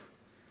fail.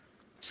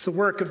 It's the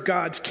work of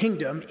God's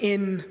kingdom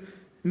in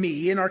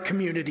me, in our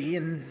community,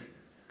 and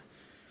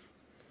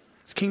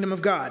it's kingdom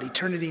of God,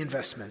 eternity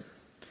investment.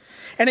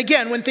 And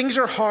again, when things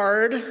are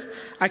hard,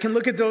 I can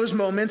look at those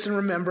moments and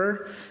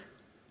remember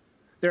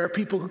there are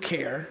people who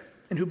care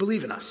and who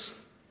believe in us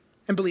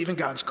and believe in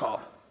God's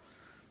call.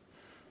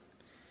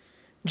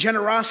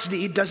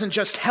 Generosity doesn't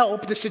just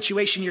help the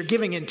situation you're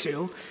giving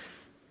into.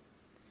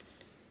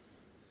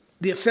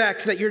 The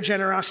effect that your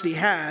generosity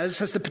has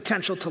the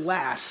potential to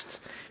last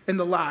in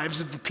the lives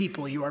of the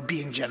people you are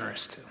being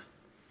generous to.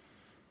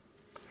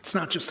 It's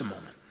not just a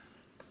moment.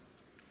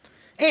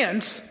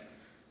 And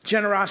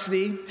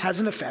generosity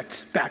has an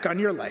effect back on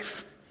your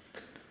life.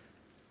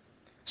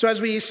 So as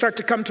we start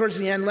to come towards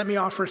the end, let me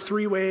offer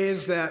 3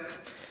 ways that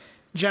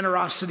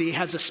generosity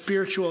has a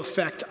spiritual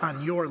effect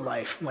on your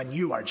life when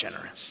you are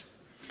generous.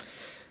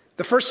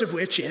 The first of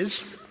which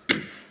is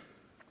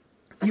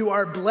you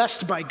are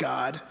blessed by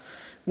God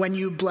when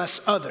you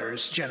bless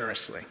others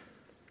generously.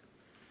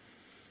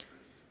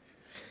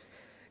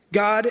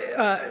 God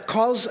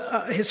calls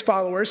his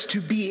followers to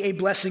be a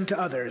blessing to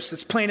others.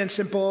 It's plain and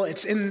simple.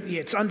 It's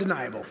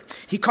undeniable.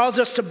 He calls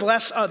us to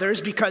bless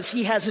others because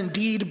he has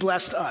indeed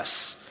blessed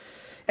us.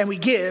 And we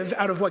give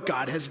out of what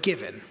God has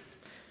given.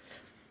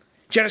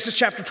 Genesis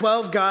chapter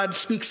 12, God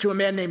speaks to a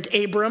man named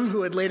Abram, who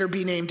would later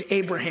be named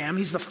Abraham.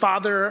 He's the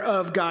father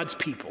of God's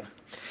people.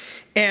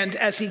 And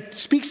as he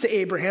speaks to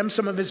Abraham,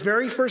 some of his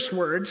very first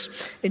words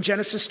in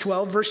Genesis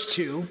 12, verse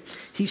 2,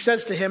 he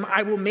says to him,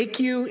 I will make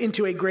you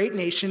into a great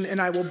nation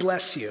and I will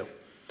bless you.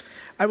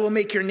 I will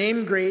make your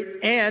name great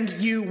and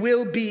you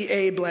will be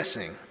a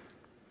blessing.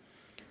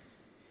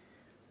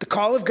 The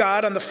call of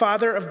God on the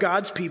father of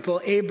God's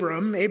people,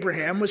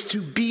 Abraham, was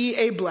to be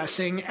a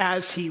blessing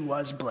as he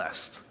was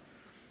blessed.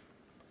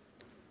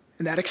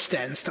 And that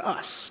extends to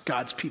us,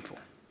 God's people.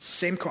 It's the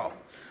same call.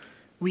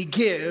 We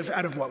give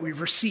out of what we've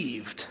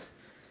received.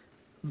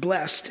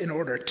 Blessed in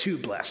order to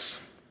bless.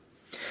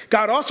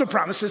 God also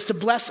promises to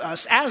bless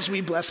us as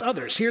we bless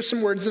others. Here's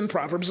some words in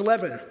Proverbs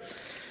 11.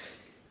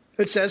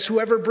 It says,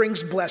 whoever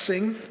brings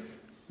blessing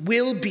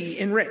will be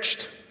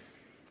enriched,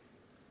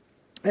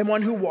 and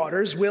one who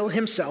waters will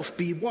himself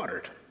be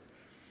watered.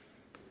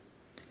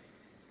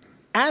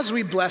 As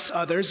we bless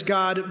others,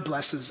 God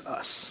blesses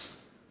us.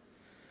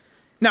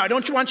 Now, I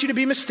don't want you to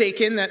be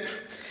mistaken that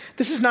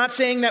this is not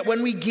saying that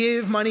when we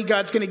give money,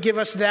 God's going to give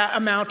us that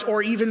amount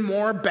or even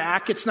more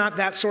back. It's not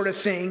that sort of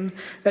thing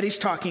that he's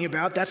talking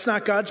about. That's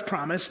not God's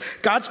promise.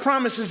 God's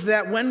promise is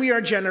that when we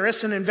are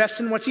generous and invest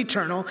in what's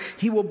eternal,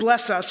 he will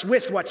bless us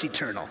with what's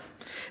eternal.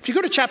 If you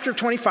go to chapter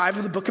 25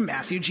 of the book of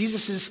Matthew,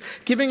 Jesus is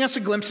giving us a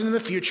glimpse into the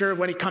future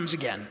when he comes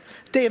again,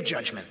 day of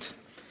judgment.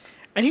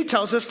 And he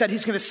tells us that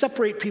he's going to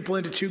separate people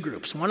into 2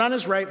 groups, one on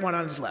his right, one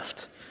on his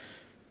left.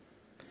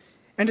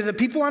 And to the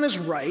people on his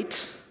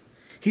right,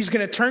 he's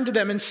going to turn to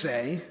them and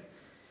say,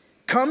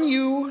 come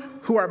you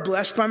who are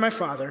blessed by my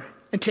Father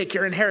and take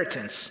your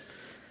inheritance,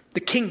 the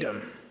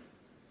kingdom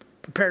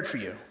prepared for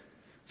you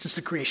since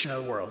the creation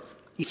of the world,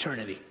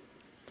 eternity.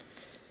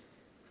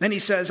 Then he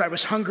says, I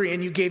was hungry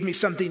and you gave me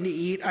something to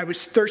eat. I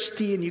was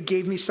thirsty and you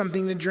gave me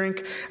something to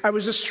drink. I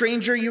was a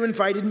stranger, you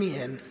invited me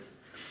in.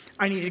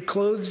 I needed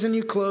clothes and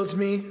you clothed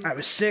me. I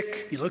was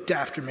sick, you looked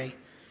after me.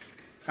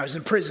 I was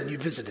in prison, you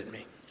visited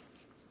me.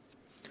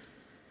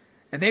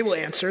 And they will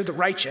answer, the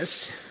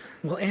righteous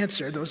will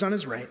answer, those on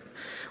his right,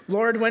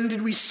 Lord, when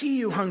did we see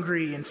you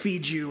hungry and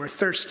feed you, or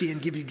thirsty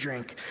and give you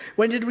drink?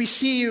 When did we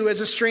see you as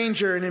a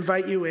stranger and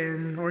invite you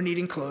in, or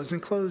needing clothes and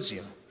clothe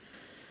you?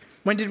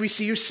 When did we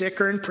see you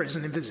sick or in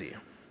prison and visit you?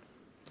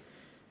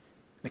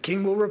 The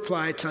king will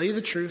reply, I tell you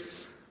the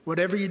truth,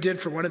 whatever you did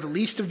for one of the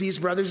least of these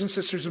brothers and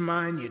sisters of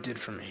mine, you did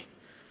for me.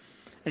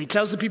 And he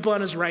tells the people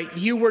on his right,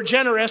 you were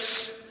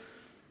generous,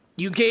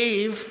 you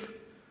gave,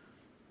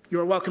 you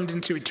are welcomed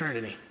into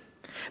eternity.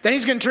 Then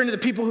he's going to turn to the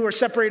people who are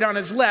separated on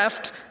his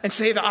left and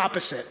say the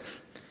opposite.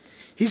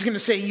 He's going to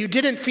say, you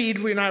didn't feed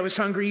when I was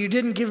hungry. You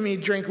didn't give me a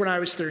drink when I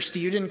was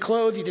thirsty. You didn't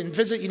clothe. You didn't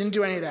visit. You didn't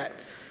do any of that.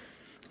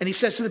 And he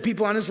says to the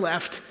people on his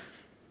left,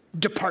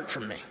 depart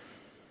from me.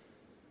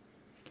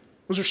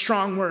 Those are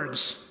strong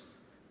words.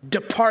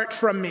 Depart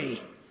from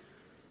me.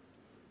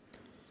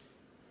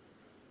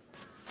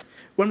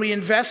 When we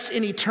invest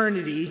in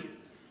eternity,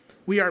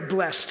 we are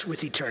blessed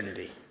with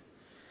eternity.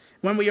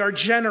 When we are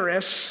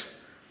generous,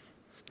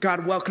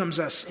 God welcomes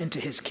us into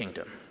his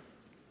kingdom.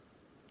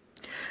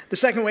 The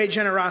second way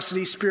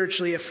generosity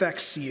spiritually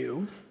affects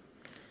you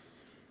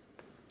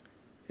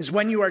is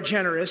when you are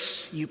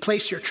generous, you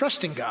place your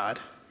trust in God,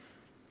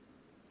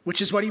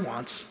 which is what he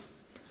wants,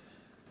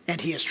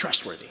 and he is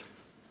trustworthy.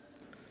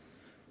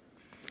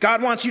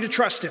 God wants you to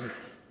trust him.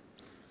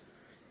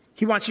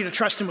 He wants you to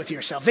trust him with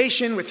your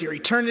salvation, with your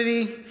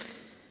eternity,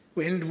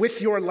 and with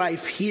your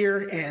life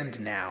here and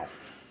now.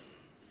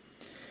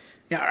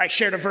 Now, I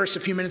shared a verse a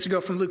few minutes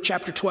ago from Luke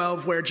chapter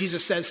 12 where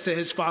Jesus says to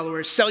his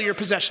followers, sell your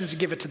possessions and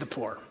give it to the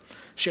poor.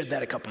 Shared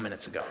that a couple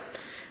minutes ago.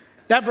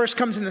 That verse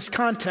comes in this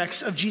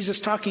context of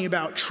Jesus talking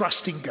about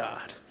trusting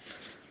God.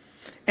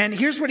 And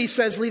here's what he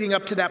says leading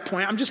up to that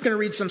point. I'm just going to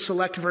read some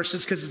select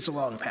verses because it's a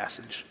long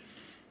passage.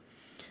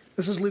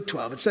 This is Luke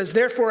 12. It says,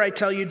 "Therefore I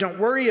tell you, don't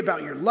worry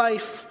about your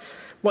life,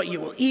 what you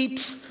will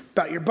eat,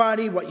 about your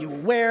body, what you will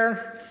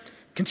wear.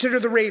 Consider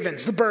the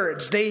ravens, the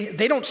birds. They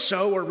don't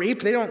sow or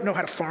reap. They don't know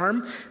how to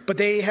farm, but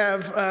they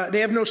have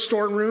no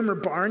storeroom or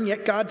barn,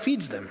 yet God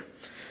feeds them.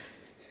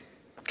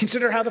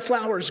 Consider how the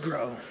flowers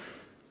grow.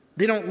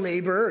 They don't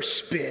labor or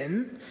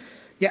spin.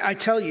 Yet I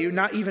tell you,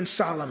 not even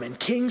Solomon,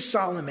 King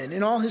Solomon,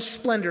 in all his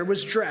splendor,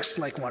 was dressed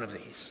like one of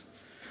these.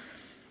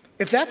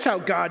 If that's how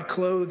God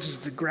clothes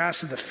the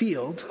grass of the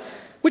field,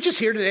 which is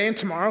here today and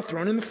tomorrow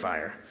thrown in the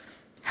fire,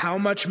 how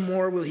much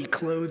more will he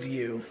clothe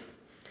you?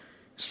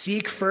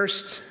 Seek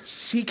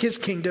his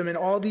kingdom, and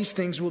all these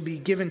things will be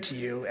given to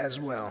you as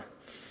well.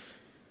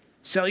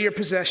 Sell your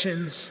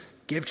possessions,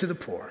 give to the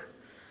poor.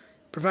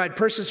 Provide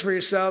purses for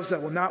yourselves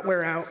that will not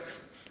wear out,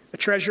 a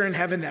treasure in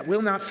heaven that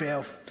will not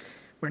fail,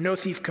 where no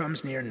thief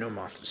comes near and no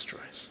moth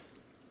destroys."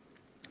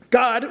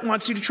 God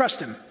wants you to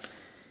trust him.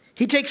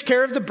 He takes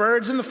care of the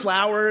birds and the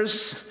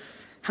flowers.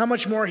 How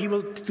much more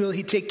will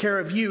he take care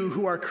of you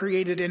who are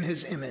created in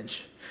his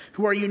image,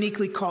 who are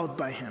uniquely called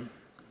by him?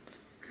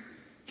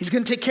 He's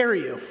going to take care of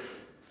you.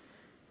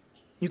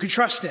 You can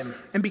trust him.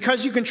 And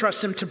because you can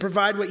trust him to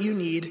provide what you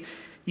need,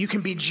 you can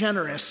be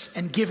generous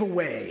and give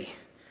away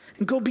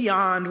and go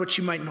beyond what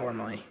you might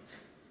normally.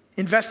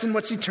 Invest in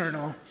what's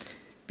eternal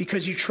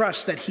because you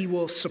trust that he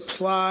will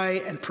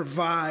supply and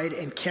provide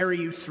and carry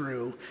you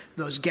through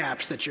those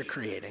gaps that you're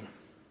creating.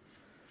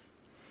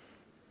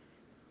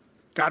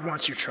 God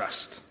wants your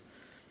trust.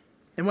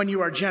 And when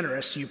you are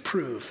generous, you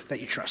prove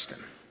that you trust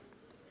him.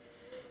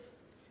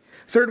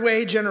 Third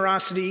way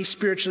generosity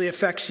spiritually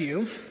affects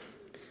you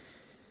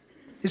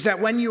is that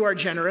when you are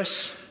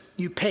generous,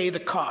 you pay the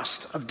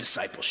cost of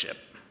discipleship.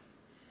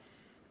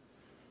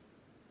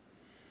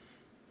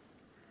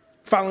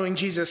 Following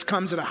Jesus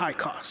comes at a high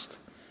cost.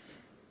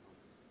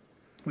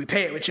 We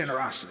pay it with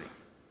generosity.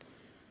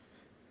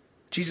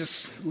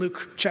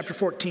 Luke chapter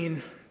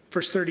 14,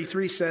 verse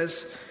 33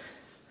 says,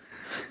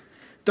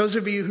 "Those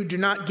of you who do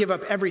not give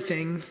up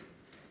everything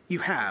you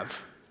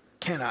have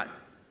cannot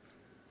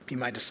be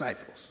my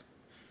disciples."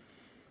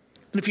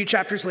 And a few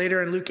chapters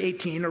later in Luke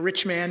 18, a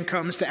rich man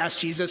comes to ask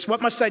Jesus,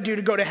 "What must I do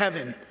to go to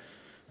heaven?"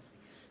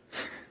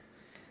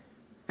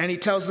 And he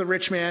tells the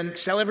rich man,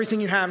 "Sell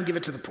everything you have and give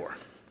it to the poor."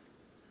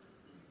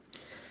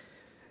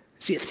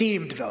 See a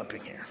theme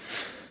developing here.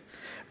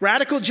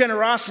 Radical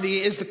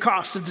generosity is the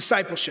cost of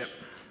discipleship.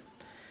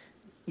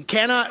 You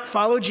cannot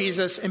follow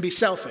Jesus and be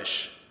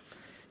selfish.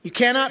 You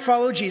cannot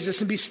follow Jesus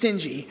and be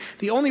stingy.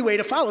 The only way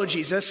to follow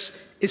Jesus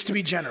is to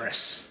be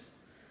generous.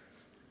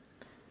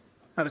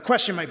 Now the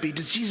question might be,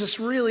 does Jesus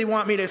really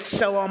want me to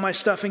sell all my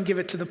stuff and give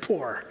it to the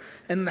poor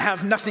and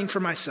have nothing for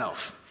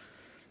myself?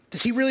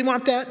 Does he really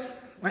want that?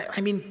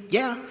 I mean,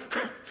 yeah,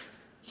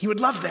 he would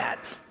love that.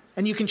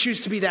 And you can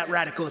choose to be that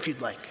radical if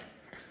you'd like.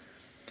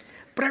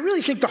 But I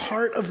really think the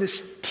heart of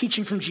this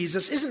teaching from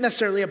Jesus isn't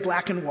necessarily a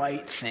black and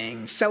white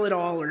thing, sell it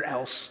all or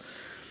else.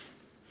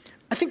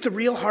 I think the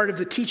real heart of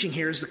the teaching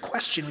here is the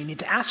question we need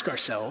to ask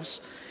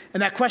ourselves,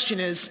 and that question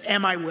is,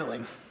 am I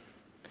willing?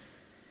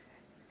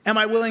 Am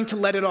I willing to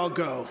let it all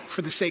go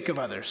for the sake of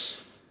others,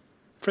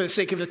 for the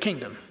sake of the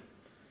kingdom?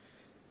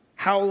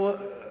 How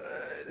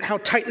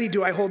tightly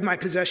do I hold my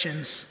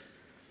possessions,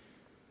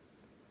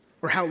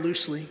 or how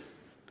loosely?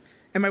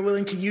 Am I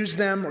willing to use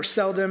them or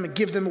sell them and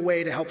give them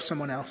away to help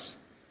someone else?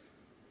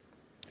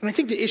 And I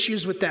think the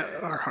issues with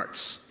that are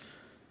hearts.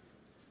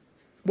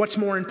 What's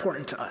more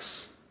important to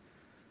us?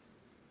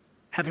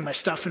 Having my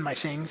stuff and my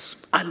things?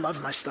 I love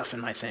my stuff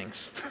and my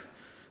things.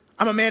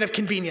 I'm a man of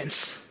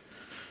convenience.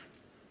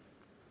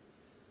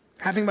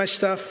 Having my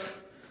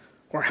stuff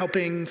or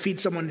helping feed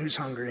someone who's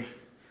hungry.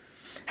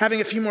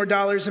 Having a few more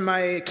dollars in my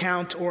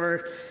account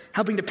or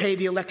helping to pay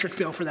the electric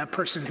bill for that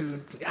person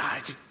who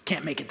just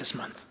can't make it this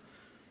month.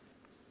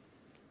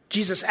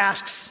 Jesus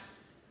asks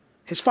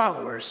his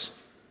followers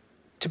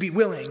to be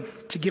willing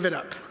to give it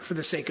up for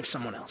the sake of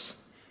someone else.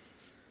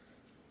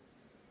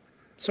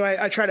 So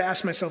I try to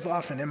ask myself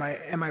often,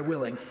 am I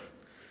willing?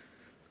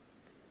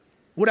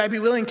 Would I be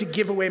willing to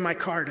give away my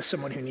car to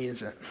someone who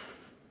needs it?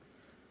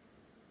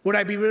 Would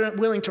I be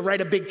willing to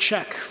write a big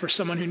check for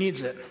someone who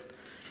needs it?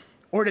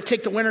 Or to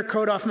take the winter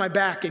coat off my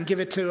back and give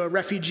it to a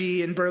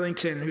refugee in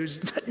Burlington who's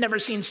never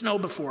seen snow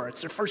before?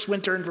 It's their first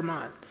winter in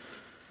Vermont.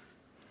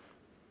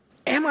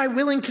 Am I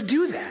willing to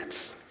do that?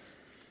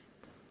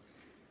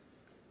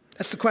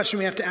 That's the question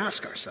we have to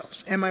ask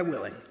ourselves. Am I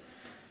willing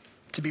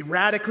to be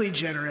radically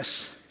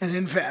generous and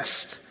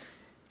invest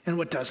in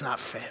what does not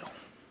fail?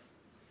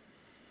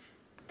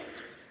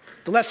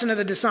 The lesson of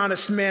the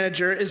dishonest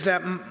manager is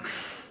that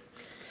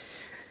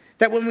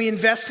when we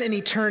invest in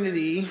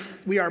eternity,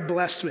 we are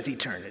blessed with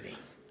eternity.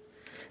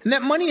 And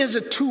that money is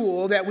a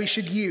tool that we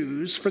should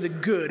use for the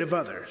good of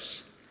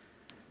others.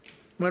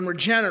 When we're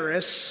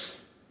generous,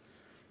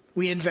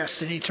 we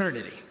invest in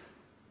eternity.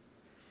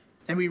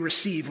 And we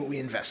receive what we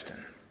invest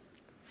in.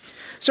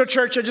 So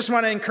church, I just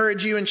want to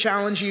encourage you and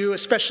challenge you,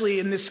 especially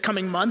in this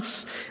coming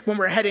months when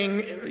we're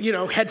heading,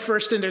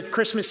 headfirst into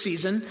Christmas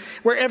season,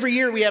 where every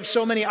year we have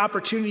so many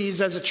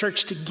opportunities as a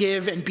church to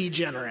give and be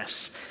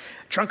generous.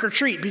 Trunk or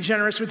treat, be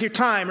generous with your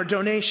time or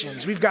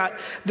donations. We've got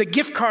the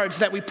gift cards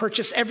that we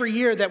purchase every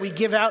year that we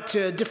give out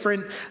to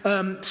different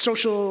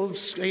social,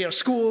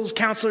 schools,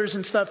 counselors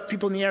and stuff,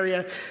 people in the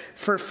area,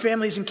 for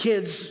families and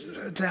kids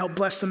to help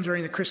bless them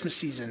during the Christmas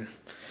season.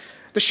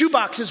 The shoe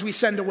boxes we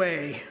send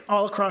away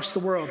all across the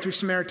world through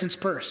Samaritan's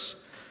Purse.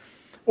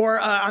 Or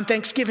on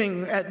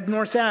Thanksgiving at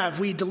North Ave,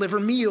 we deliver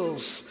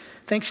meals,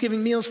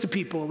 Thanksgiving meals to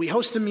people. We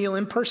host a meal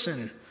in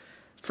person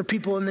for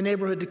people in the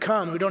neighborhood to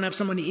come who don't have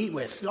someone to eat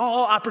with.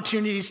 All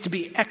opportunities to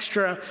be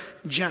extra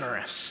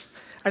generous.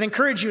 I'd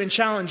encourage you and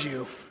challenge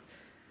you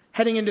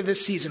heading into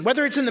this season,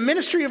 whether it's in the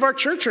ministry of our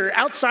church or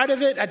outside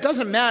of it, it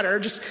doesn't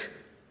matter.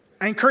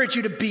 I encourage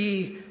you to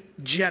be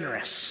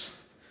generous.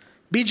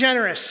 Be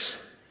generous.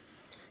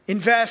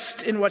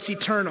 Invest in what's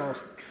eternal.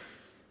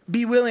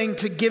 Be willing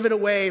to give it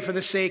away for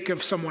the sake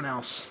of someone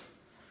else.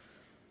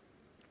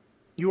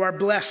 You are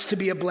blessed to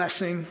be a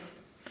blessing.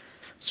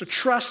 So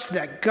trust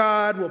that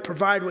God will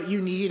provide what you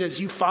need as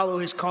you follow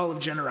his call of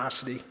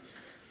generosity.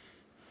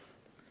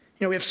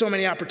 We have so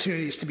many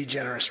opportunities to be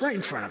generous right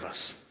in front of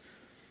us.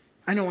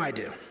 I know I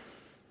do.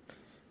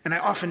 And I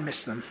often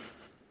miss them.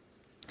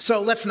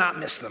 So let's not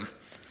miss them.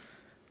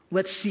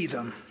 Let's see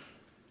them.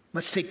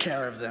 Let's take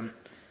care of them.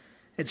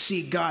 And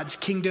see God's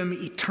kingdom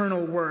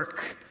eternal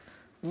work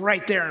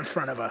right there in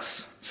front of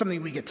us.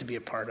 Something we get to be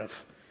a part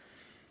of.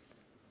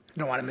 I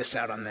don't want to miss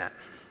out on that.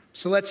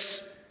 So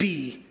let's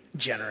be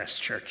generous,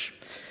 church.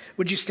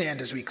 Would you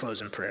stand as we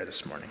close in prayer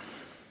this morning?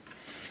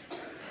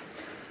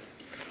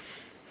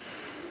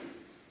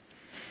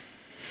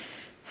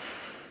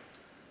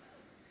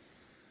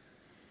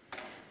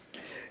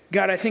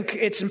 God, I think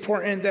it's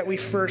important that we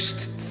first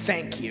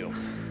thank you.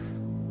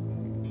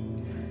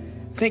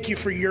 Thank you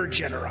for your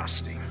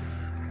generosity.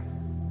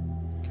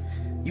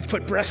 You've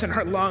put breath in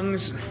our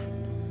lungs.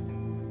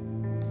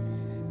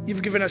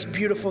 You've given us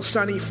beautiful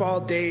sunny fall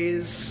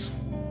days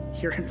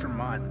here in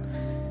Vermont.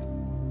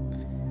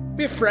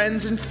 We have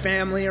friends and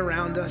family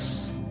around us.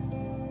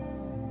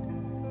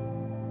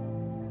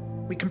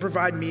 We can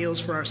provide meals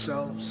for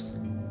ourselves.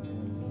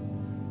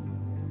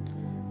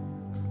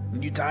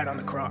 And you died on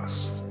the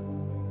cross.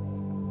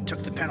 You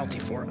took the penalty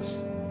for us.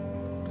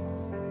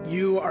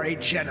 You are a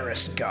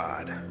generous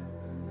God.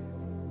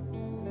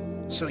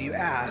 So you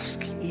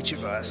ask each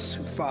of us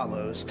who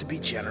follows to be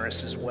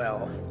generous as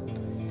well.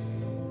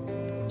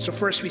 So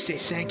first we say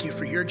thank you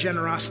for your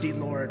generosity,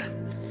 Lord,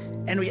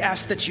 and we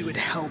ask that you would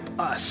help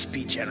us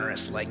be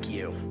generous like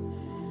you.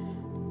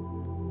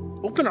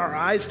 Open our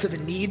eyes to the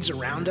needs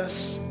around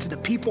us, to the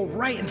people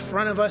right in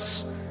front of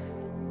us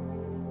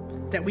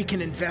that we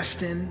can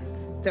invest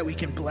in, that we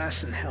can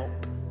bless and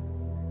help,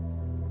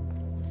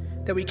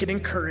 that we can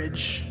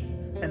encourage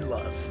and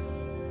love.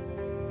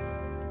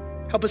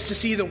 Help us to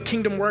see the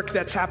kingdom work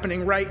that's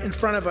happening right in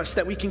front of us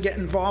that we can get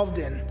involved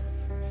in.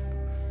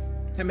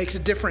 That makes a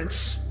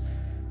difference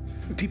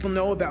when people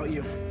know about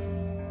you.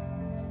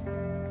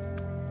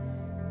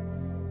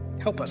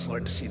 Help us,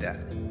 Lord, to see that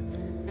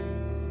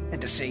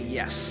and to say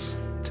yes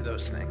to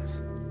those things.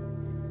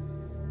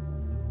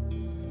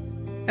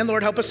 And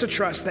Lord, help us to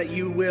trust that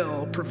you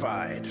will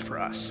provide for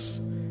us.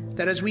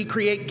 That as we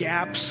create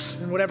gaps,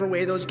 in whatever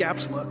way those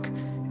gaps look,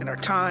 in our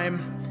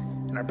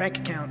time, in our bank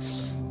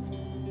accounts,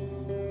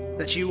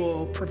 that you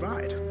will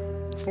provide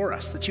for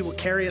us, that you will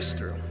carry us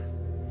through.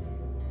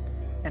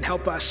 And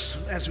help us,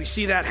 as we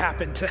see that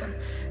happen, to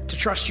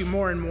trust you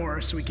more and more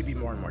so we can be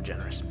more and more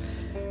generous.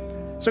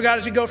 So God,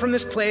 as we go from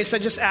this place, I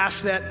just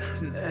ask that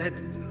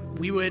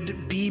we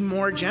would be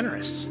more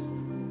generous.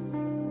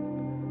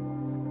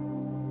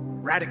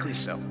 Radically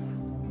so,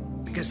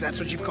 because that's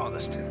what you've called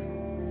us to.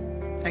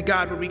 And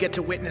God, would we get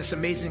to witness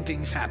amazing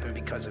things happen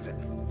because of it.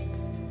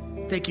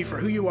 Thank you for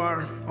who you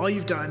are, all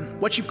you've done,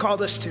 what you've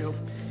called us to.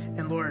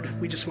 And Lord,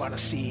 we just want to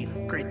see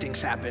great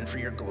things happen for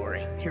your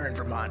glory here in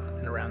Vermont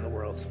and around the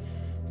world.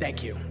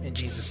 Thank you. In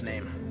Jesus'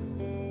 name,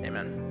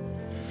 amen.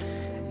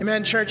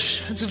 Amen,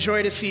 church. It's a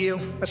joy to see you.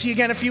 I'll see you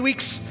again in a few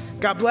weeks.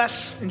 God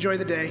bless. Enjoy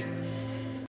the day.